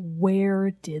go,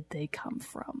 where did they come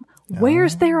from?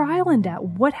 Where's their island at?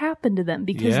 What happened to them?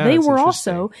 Because they were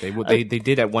also... They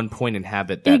did at one point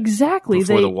inhabit that exactly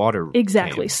before the water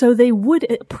Exactly. came. So they would,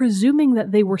 presuming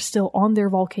that they were still on their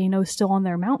volcano, still on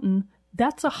their mountain,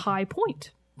 that's a high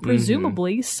point.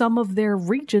 Presumably, some of their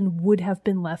region would have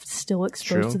been left still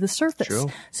exposed to the surface. True.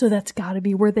 So that's got to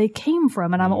be where they came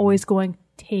from. And I'm always going,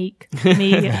 take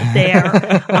me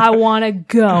there. I want to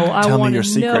go. I want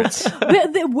to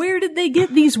know. Where did they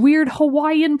get these weird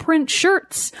Hawaiian print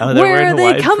shirts? Where are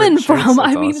they coming from?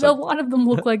 I mean, a lot of them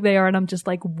look like they are, and I'm just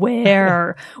like,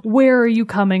 where? Where are you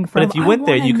coming from? But if you went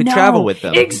there, you could travel with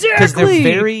them. Exactly.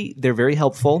 Because they're very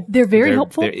helpful. They're very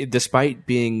helpful. Despite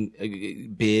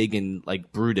being big and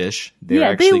like brutish, they're they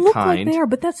actually look kind. like they are,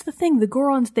 but that's the thing. The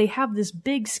Gorons, they have this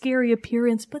big, scary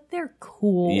appearance, but they're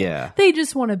cool. Yeah. They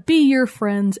just want to be your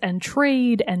friends and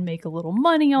trade and make a little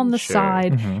money on the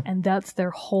side, and that's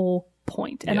their whole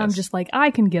point. And I'm just like,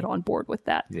 I can get on board with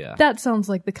that. Yeah. That sounds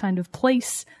like the kind of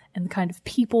place and the kind of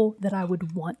people that I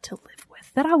would want to live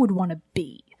with, that I would want to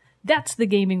be. That's the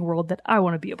gaming world that I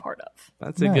want to be a part of.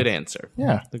 That's a good answer.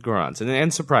 Yeah. The Gorons.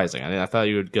 And surprising. I mean, I thought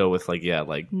you would go with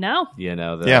No.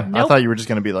 I thought you were just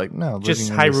going to be like, no.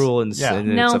 Just living in Hyrule this- and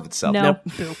yeah. No, of itself. no, Nope.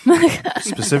 boo.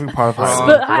 specific part of Hyrule.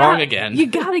 But Wrong again. You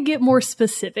got to get more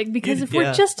specific, because if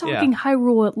we're just talking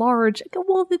Hyrule at large, I go,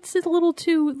 well, it's a little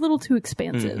too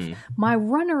expansive. My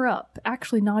runner-up,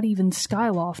 actually not even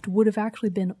Skyloft, would have actually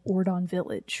been Ordon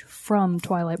Village from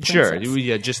Twilight Princess. Sure.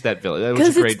 Yeah, just that village.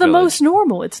 Because it's the most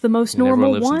normal. It's the most And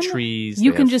normal everyone lives in one. trees,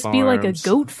 You they can have just be like a farms.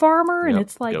 goat farmer, and Yep,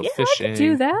 it's like, go yeah, I fishing. could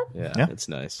do that. Yeah, it's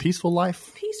nice. Peaceful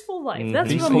life. Peaceful life.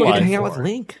 That's Peaceful what I'm You looking get to hang out for. with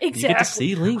Link. Exactly. You get to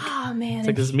see Link. Oh, man. It's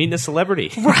like this meeting a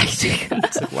celebrity. Right.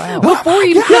 It's like, wow. Before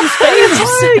he becomes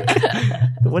famous.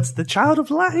 What's the child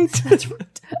of light?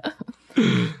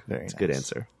 Very That's a good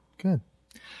answer. Good.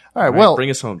 All right. Well, bring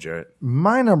us home, Jarrett.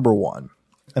 my number one,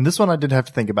 and this one I did have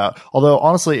to think about, although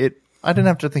honestly, I didn't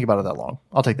have to think about it that long.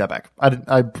 I'll take that back.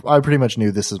 I pretty much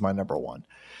knew this is my number one,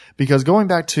 because going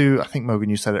back to, I think Mogan,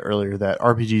 you said it earlier, that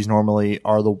RPGs normally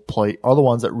are the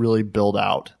ones that really build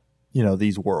out,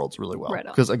 these worlds really well. Right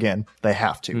on. Because again, they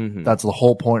have to. That's the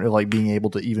whole point of like being able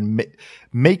to even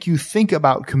make you think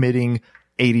about committing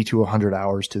 80 to 100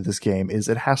 hours to this game, is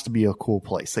it has to be a cool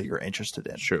place that you're interested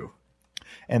in. True.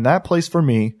 And that place for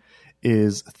me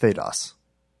is Thedas,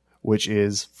 which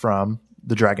is from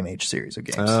the Dragon Age series of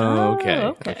games. Oh, okay.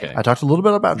 okay. I talked a little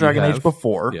bit about Dragon Age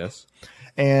before. Yes.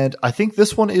 And I think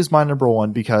this one is my number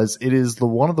one because it is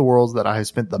one of the worlds that I have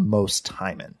spent the most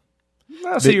time in.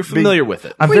 Oh, so you're familiar with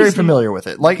it. I'm very familiar with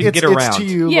it. Like You can get around. it's to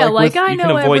you. Yeah, like with- I you can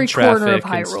know avoid every corner of traffic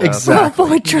and Hyrule. stuff. Exactly.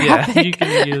 Avoid traffic.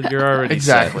 Yeah, you're already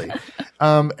exactly. set.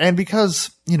 And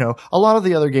because, a lot of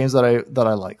the other games that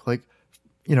I like,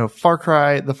 Far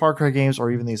Cry, the Far Cry games,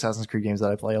 or even the Assassin's Creed games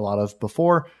that I play a lot of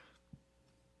before,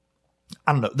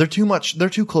 I don't know. They're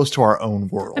too close to our own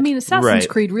world. I mean, Assassin's Right.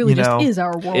 Creed really You know, just is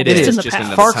our world. it just is, in the just in past.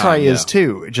 the- Far Cry time, is yeah.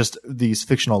 too, just these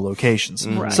fictional locations.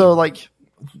 Right. So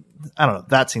I don't know.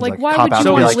 That seems like why cop would out you to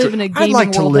be want like, to live in a I'd gaming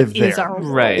like to world live that is there. our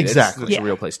world? Right, Exactly. It's a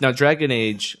real place. Now, Dragon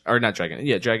Age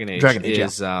Dragon Age,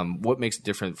 is what makes it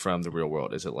different from the real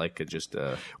world? Is it like is it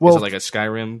Well- like a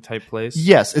Skyrim type place?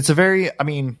 Yes, it's a very. I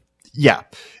mean, yeah,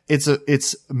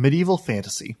 it's medieval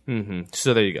fantasy.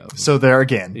 So there you go. So there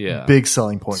again, Yeah. big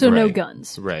selling point. So no Right.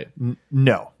 guns. Right.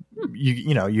 No,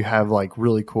 you have like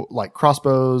really cool like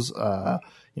crossbows, bow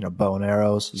and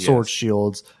arrows, swords,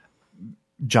 shields,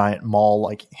 giant maul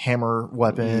like hammer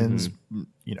weapons,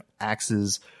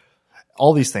 axes,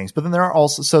 all these things. But then there are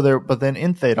also but then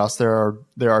in Thedas there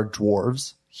are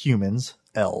dwarves, humans,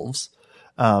 elves,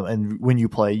 and when you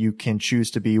play, you can choose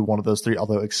to be one of those three.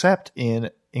 Although except in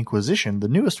Inquisition, the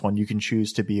newest one, you can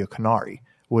choose to be a Qunari,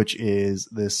 which is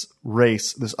this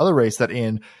other race that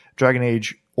in Dragon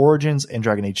Age Origins and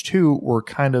Dragon Age 2 were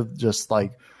kind of just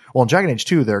like, well, in Dragon Age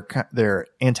 2, they're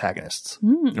antagonists.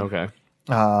 Okay.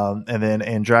 And then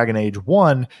in Dragon Age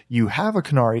 1, you have a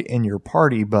Qunari in your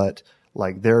party, but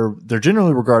like they're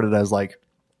generally regarded as like,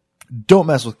 don't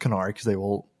mess with Qunari because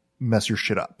mess your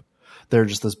shit up. They're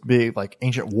just this big, like,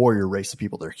 ancient warrior race of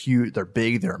people. They're huge, they're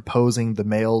big, they're imposing. The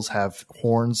males have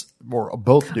horns, or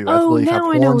both do. I believe have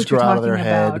now I know horns what you're grow out of talking their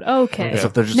head. about. Okay. So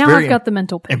they're just now very I've got the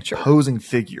mental picture. imposing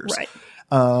figures. Right.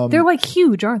 They're like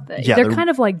huge, aren't they? Yeah, they're they're- kind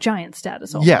of like giant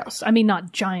status almost. Yeah. I mean,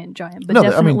 not giant, but No,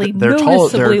 definitely they're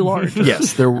noticeably tall. large.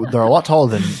 Yes, they're a lot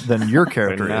taller than your They're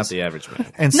character not is. the average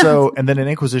man. And so, and then in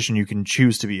Inquisition, you can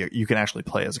choose to be. You can actually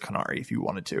play as a Qunari if you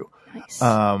wanted to. Nice.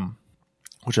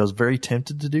 Which I was very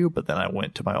tempted to do, but then I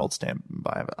went to my old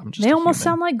standby. I'm just They a almost human.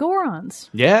 sound like Gorons.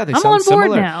 Yeah, they I'm sound on board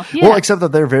similar. now. Yeah. Well, except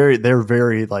that they're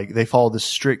very like they follow the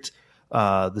strict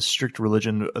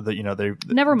religion that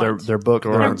Never mind. their book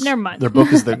Never mind. their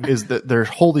book is their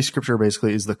holy scripture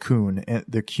basically is the Kun, and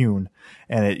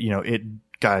it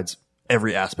guides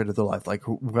every aspect of their life, like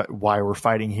why we're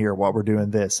fighting here, why we're doing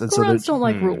this, and Gorons so don't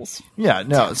like rules. yeah,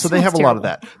 no, so they Sounds have a lot of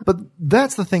terrible. that. But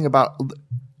that's the thing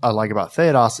I like about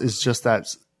Theodos is just that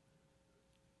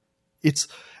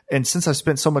and since I've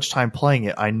spent so much time playing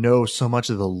it, I know so much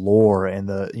of the lore and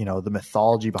the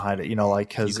mythology behind it. You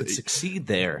Because could succeed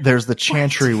there. there's the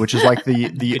chantry, which is like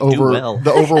the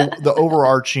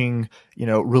overarching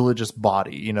religious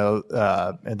body.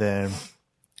 And then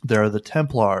there are the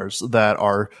Templars that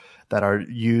are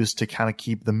used to kind of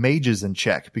keep the mages in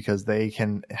check, because they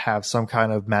can have some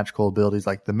kind of magical abilities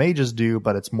like the mages do,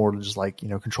 but it's more to just like,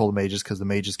 control the mages, because the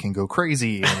mages can go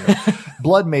crazy, and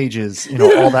blood mages,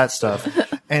 all that stuff.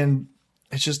 And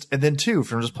it's just, and then too,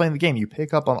 from just playing the game, you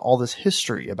pick up on all this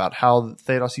history about how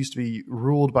Theodos used to be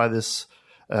ruled by this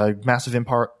massive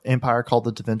empire called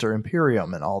the Deventer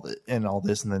Imperium and all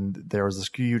this. And then there was this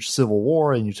huge civil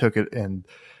war, and you took it, and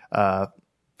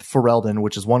Ferelden,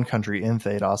 which is one country in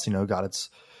Theodos, got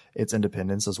its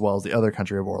independence, as well as the other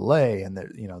country of Orlais, and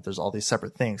there's all these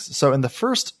separate things. So in the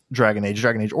first Dragon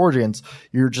Age Origins,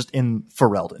 you're just in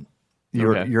Ferelden.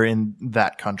 You're in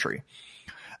that country,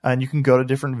 and you can go to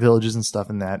different villages and stuff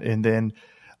in that. And then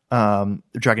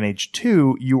Dragon Age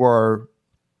 2,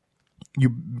 you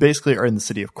basically are in the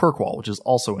city of Kirkwall, which is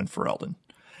also in Ferelden.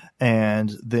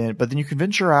 But then you can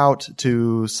venture out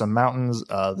to some mountains,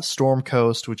 the Storm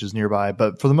Coast, which is nearby.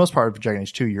 But for the most part of Dragon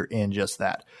Age 2, you're in just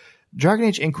that. Dragon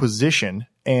Age Inquisition,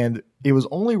 and it was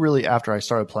only really after I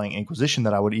started playing Inquisition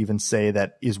that I would even say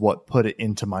that is what put it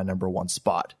into my number one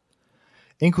spot.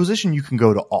 Inquisition, you can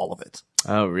go to all of it.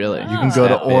 Oh, really? You can go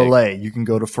to Orlais. You can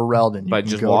go to Ferelden. By you can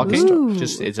just go walking? Ooh.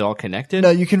 Just is it all connected? No,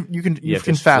 you can have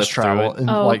to fast flip through travel it? and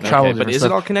Oh, like okay. travel. Okay, but different is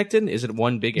stuff. it all connected? Is it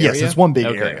one big area? Yes, it's one big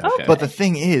Okay, area. okay. But the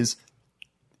thing is,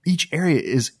 each area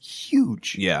is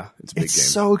huge. Yeah, it's a big It's game.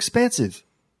 so expansive,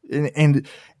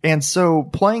 and so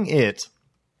playing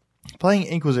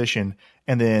Inquisition,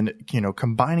 and then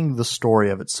combining the story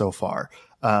of it so far,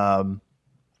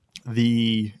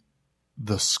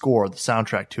 the score, the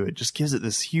soundtrack to it just gives it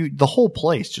this huge, the whole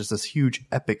place just this huge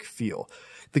epic feel.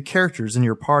 The characters in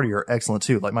your party are excellent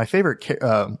too. Like my favorite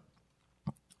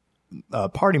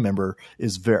party member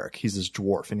is Varric. He's this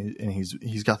dwarf, and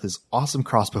he's got this awesome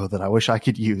crossbow that I wish I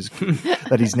could use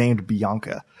that he's named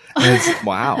Bianca. And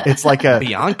Wow. it's like a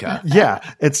Bianca. yeah,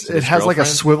 it has like a girlfriend?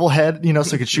 swivel head,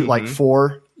 so it could shoot like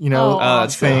four,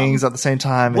 that's things at the same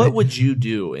time. What And would you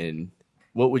do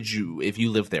if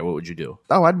you lived there? What would you do?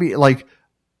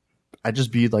 I'd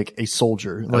just be like a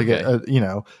soldier, like Okay. and Do you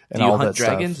all hunt that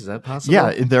dragons? stuff. Is that possible?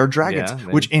 Yeah, there are dragons, Yeah,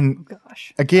 which in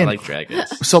Gosh. I again, like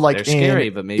dragons. so like They're scary,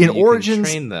 in, but maybe in you Origins, can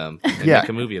train them and Yeah. make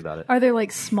a movie about it. Are there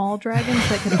like small dragons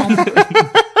that could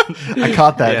almost... I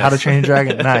caught that. How to Yes. Train a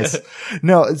Dragon. Nice.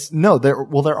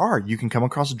 There are. You can come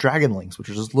across dragonlings, which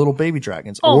are just little baby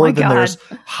dragons, Oh or my then God. there's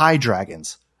high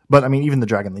dragons. But I mean, even the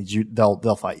dragonlings,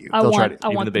 they'll fight you. They'll try to. I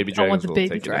want the baby I want dragons the will baby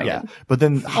take it dragon. out. Yeah, but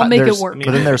then I'll make it there's- work.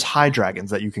 But then there's high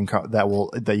dragons that you can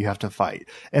that you have to fight.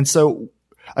 And so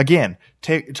again,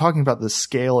 talking about the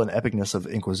scale and epicness of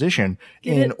Inquisition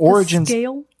Get in it? The Origins.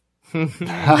 scale?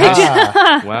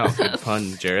 Wow, good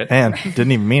pun, Jarrett. Man,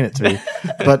 didn't even mean it to be.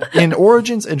 But in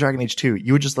Origins and Dragon Age 2,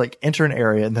 you would just like enter an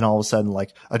area, and then all of a sudden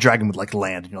like a dragon would like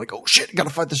land, and you're like, oh shit, gotta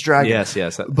fight this dragon.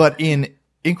 Yes. But in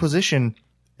Inquisition,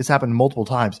 it's happened multiple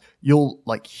times. You'll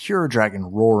like hear a dragon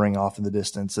roaring off in the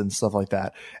distance and stuff like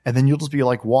that. And then you'll just be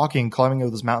like climbing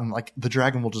over this mountain. Like the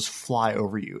dragon will just fly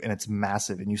over you, and it's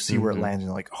massive, and you see where it lands, and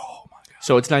you're like, oh my God.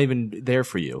 So it's not even there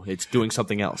for you. It's doing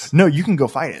something else. No, you can go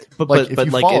fight it. But if you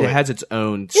follow it has its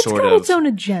own It's sort got of its own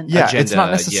agenda. Yeah, agenda. it's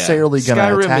not necessarily gonna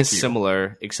Skyrim attack is you.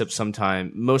 similar, except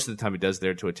most of the time it does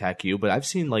there to attack you. But I've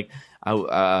seen like I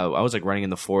was like running in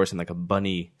the forest, and like a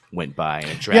bunny went by, and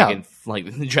a dragon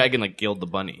the dragon killed the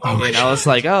bunny, and I was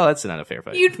like, oh, that's not a fair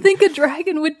fight. You'd think a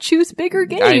dragon would choose bigger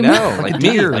game. I know, like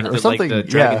me, deer like or the something,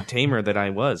 dragon yeah. tamer that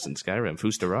I was in Skyrim,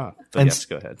 Fustara. But And, yes,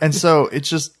 go ahead. And so it's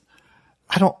just,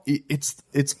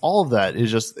 It's all of that.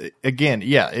 It's just, again,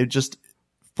 it just,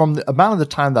 from the amount of the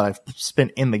time that I've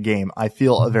spent in the game, I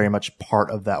feel very much part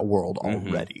of that world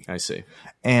already. I see.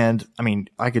 And I mean,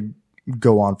 I could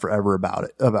go on forever about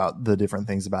it, about the different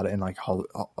things about it and like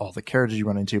all the characters you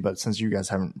run into. But since you guys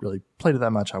haven't really played it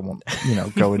that much, I won't,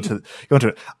 go into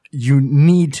it. You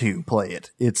need to play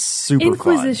it. It's super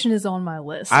Inquisition fun. is on my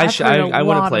list. I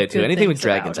want to play it too. Anything with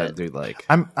dragons, I do like.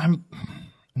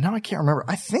 Now I can't remember.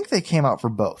 I think they came out for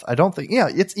both. I don't think. Yeah,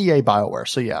 it's EA BioWare.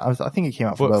 So yeah, I think it came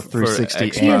out for both 360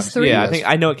 and PS3. Yeah,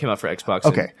 I know it came out for Xbox.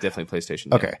 Okay, and definitely PlayStation.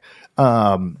 Yeah. Okay.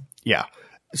 Yeah.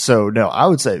 So no, I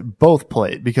would say both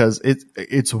play it because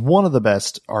it's one of the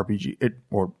best RPG.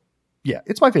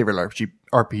 It's my favorite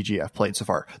RPG I've played so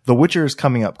far. The Witcher is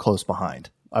coming up close behind.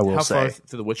 I will say. How far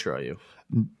through The Witcher are you?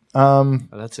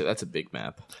 That's a big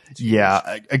map.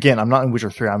 Again, I'm not in Witcher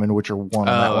 3. I'm in Witcher 1 on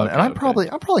that one, and I'm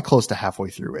probably close to halfway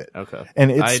through it. Okay,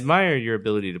 and I admire your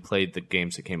ability to play the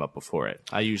games that came up before it.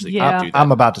 I usually Yeah. can't do that.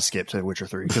 I'm about to skip to Witcher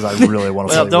 3 because I really want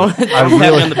to play. Don't pat me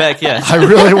on the back yet. I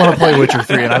really want to play Witcher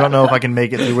 3, and I don't know if I can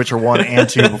make it through Witcher 1 and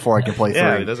 2 before I can play 3.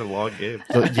 Yeah, that's a long game.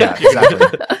 So, yeah,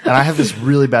 exactly. And I have this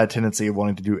really bad tendency of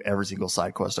wanting to do every single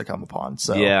side quest I come upon.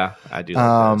 So yeah, I do like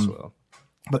that as well.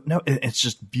 But no, it's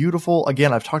just beautiful.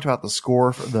 Again, I've talked about the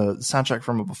score, the soundtrack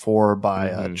from it before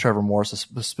by Trevor Morris,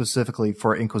 specifically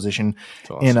for Inquisition.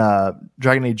 Awesome. In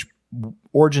Dragon Age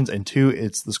Origins and 2,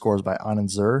 it's the scores by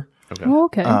Anand Zur. Okay. Oh,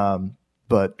 okay.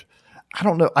 But I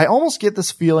don't know. I almost get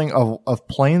this feeling of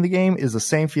playing the game is the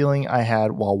same feeling I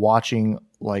had while watching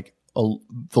like the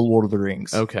Lord of the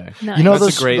Rings. Okay. Nice. You know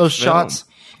That's a great those film. shots.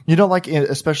 Like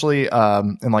especially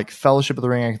in like Fellowship of the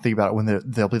Ring, I can think about it when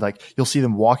they'll be like you'll see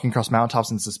them walking across mountaintops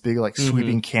and it's this big like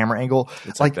sweeping camera angle.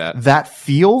 It's like like that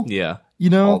feel. Yeah.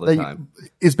 All the that time.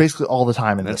 is basically all the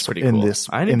time in That's this pretty in cool. this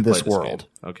I need in to play this world.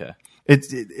 Game. Okay.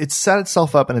 It's set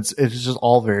itself up and it's just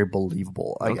all very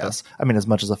believable, I guess. I mean, as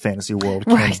much as a fantasy world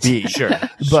can be. Sure.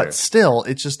 But still,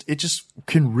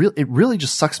 it really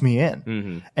just sucks me in.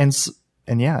 Mm-hmm.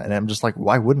 And I'm just like,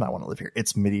 why wouldn't I want to live here?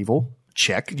 It's medieval.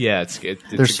 Check. Yeah, it's There's a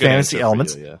good fantasy answer for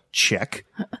elements. you, yeah. Check.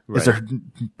 Right. Is there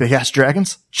big ass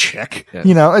dragons? Check. Yes.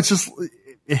 It's just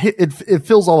it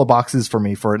fills all the boxes for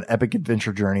me for an epic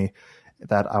adventure journey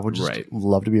that I would just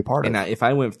love to be a part of. And if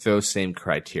I went with those same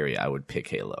criteria, I would pick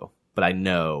Halo. But I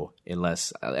know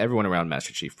unless everyone around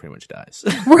Master Chief pretty much dies,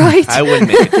 Right. I wouldn't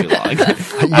make it too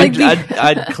long.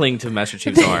 I'd cling to Master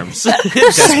Chief's arms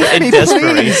in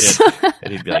desperation,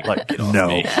 and he'd be like "Get off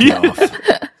me. Get off.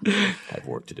 I have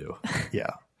work to do." Yeah.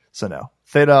 So no,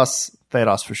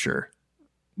 Thedos for sure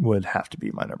would have to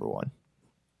be my number one.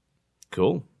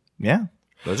 Cool. Yeah.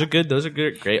 Those are good.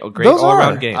 Great Those all are.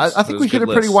 around games. I think we hit a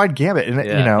pretty wide gamut, and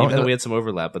even though we had some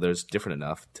overlap, but there's different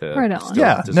enough to Right on. still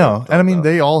yeah, to no, talk and I mean about.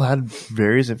 they all had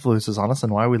various influences on us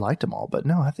and why we liked them all. But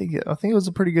no, I think it was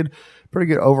a pretty good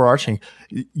overarching.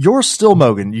 You're still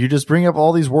Mogan. You just bring up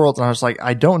all these worlds, and I was like,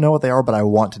 I don't know what they are, but I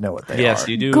want to know what they are. Yes,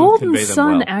 you do. Golden convey them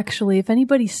Sun, well. actually, if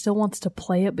anybody still wants to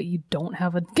play it, but you don't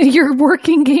have your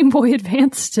working Game Boy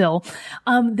Advance still,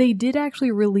 they did actually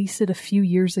release it a few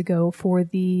years ago for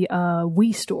the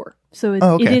Wii Store. So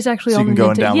it is actually So on you the can go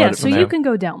and Nintendo. download Yeah, it so from you there. can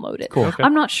go download it. Cool. Okay.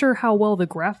 I'm not sure how well the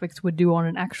graphics would do on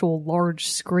an actual large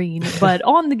screen, but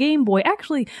on the Game Boy,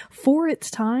 actually, for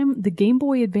its time, the Game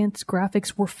Boy Advance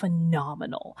graphics were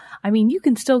phenomenal. I mean, you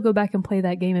can still go back and play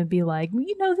that game and be like,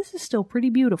 this is still pretty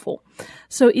beautiful.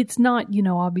 So it's not,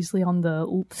 obviously on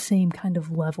the same kind of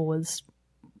level as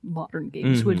modern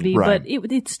games would be, right.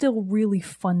 but it's still really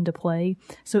fun to play.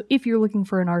 So if you're looking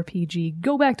for an RPG,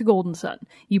 go back to Golden Sun.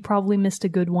 You probably missed a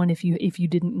good one if you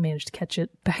didn't manage to catch it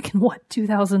back in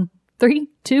 2003,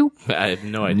 2? I have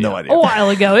no idea. No idea. A while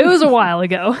ago. It was a while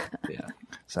ago. Yeah.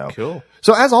 So Cool.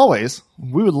 So as always,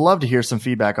 we would love to hear some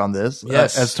feedback on this.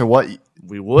 Yes. As to what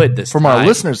We would this from time. our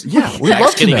listeners. Yeah, we'd Jack's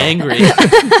love to getting know. angry.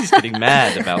 He's getting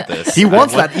mad about this. He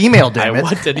wants that email. Damn I it.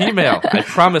 want an email. I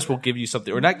promise we'll give you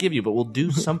something, or not give you, but we'll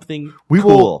do something We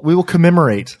cool. will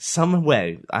commemorate. Some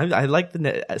way. I like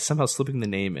somehow slipping the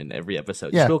name in every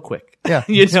episode. Yeah. Just real quick. Yeah.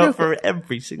 For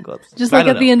every single episode. Just I like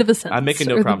don't at the know. end of a sentence. I'm making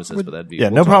Or no the- promises, but that'd be Yeah,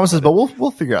 we'll no talk promises, about but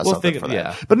we'll figure out We'll something figure- for that.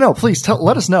 yeah. But no, please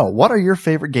let us know, what are your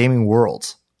favorite gaming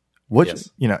worlds? Which Yes.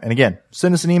 and again,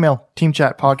 send us an email,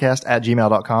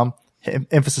 teamchatpodcast@gmail.com.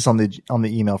 Emphasis on the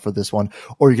email for this one,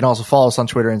 or you can also follow us on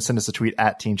Twitter and send us a tweet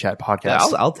at Team Chat Podcast.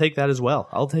 Yeah, I'll take that as well.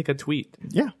 I'll take a tweet.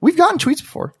 Yeah, we've gotten tweets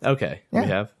before. Okay. Yeah. We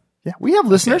have. Yeah, we have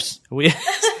listeners.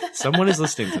 Someone is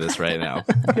listening to this right now.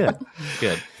 Good.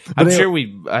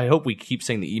 I hope we keep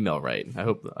saying the email right. I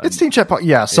hope It's Team Chat.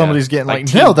 Yeah, somebody's getting Like like,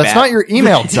 Team no, that's Bat. not your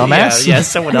email, dumbass. Yeah,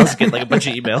 someone else get like a bunch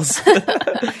of emails.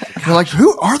 You're like,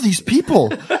 who are these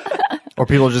people? Or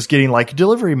people are just getting like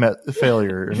delivery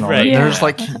failure and all that. Right. And they're Yeah. just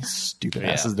like, stupid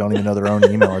Yeah. asses don't even know their own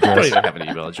email I don't address. even have an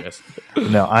email address.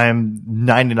 No, I am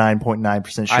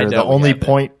 99.9% I sure. know The we only have that.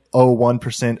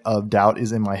 0.01% of doubt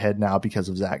is in my head now because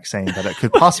of Zach saying that it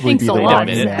could possibly Thanks be a the lot, wrong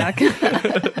email. Zach.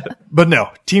 But no,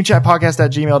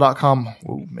 teamchatpodcast@gmail.com.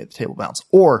 Ooh, made the table bounce.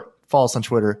 Or follow us on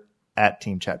Twitter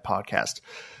 @teamchatpodcast.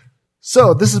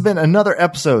 So this has been another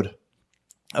episode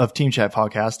of Team Chat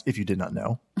Podcast, if you did not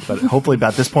know. But hopefully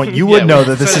by this point you would Yeah, know we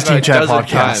that this said is it Team about a Chat dozen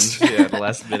Podcast. times, yeah, the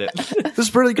last minute. This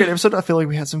is a really great episode. I feel like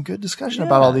we had some good discussion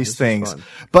about all these this was things. fun.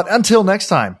 But until next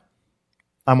time,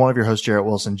 I'm one of your hosts, Jarrett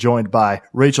Wilson, joined by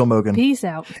Rachel Mogan Peace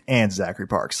out. and Zachary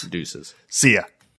Parks. Deuces. See ya.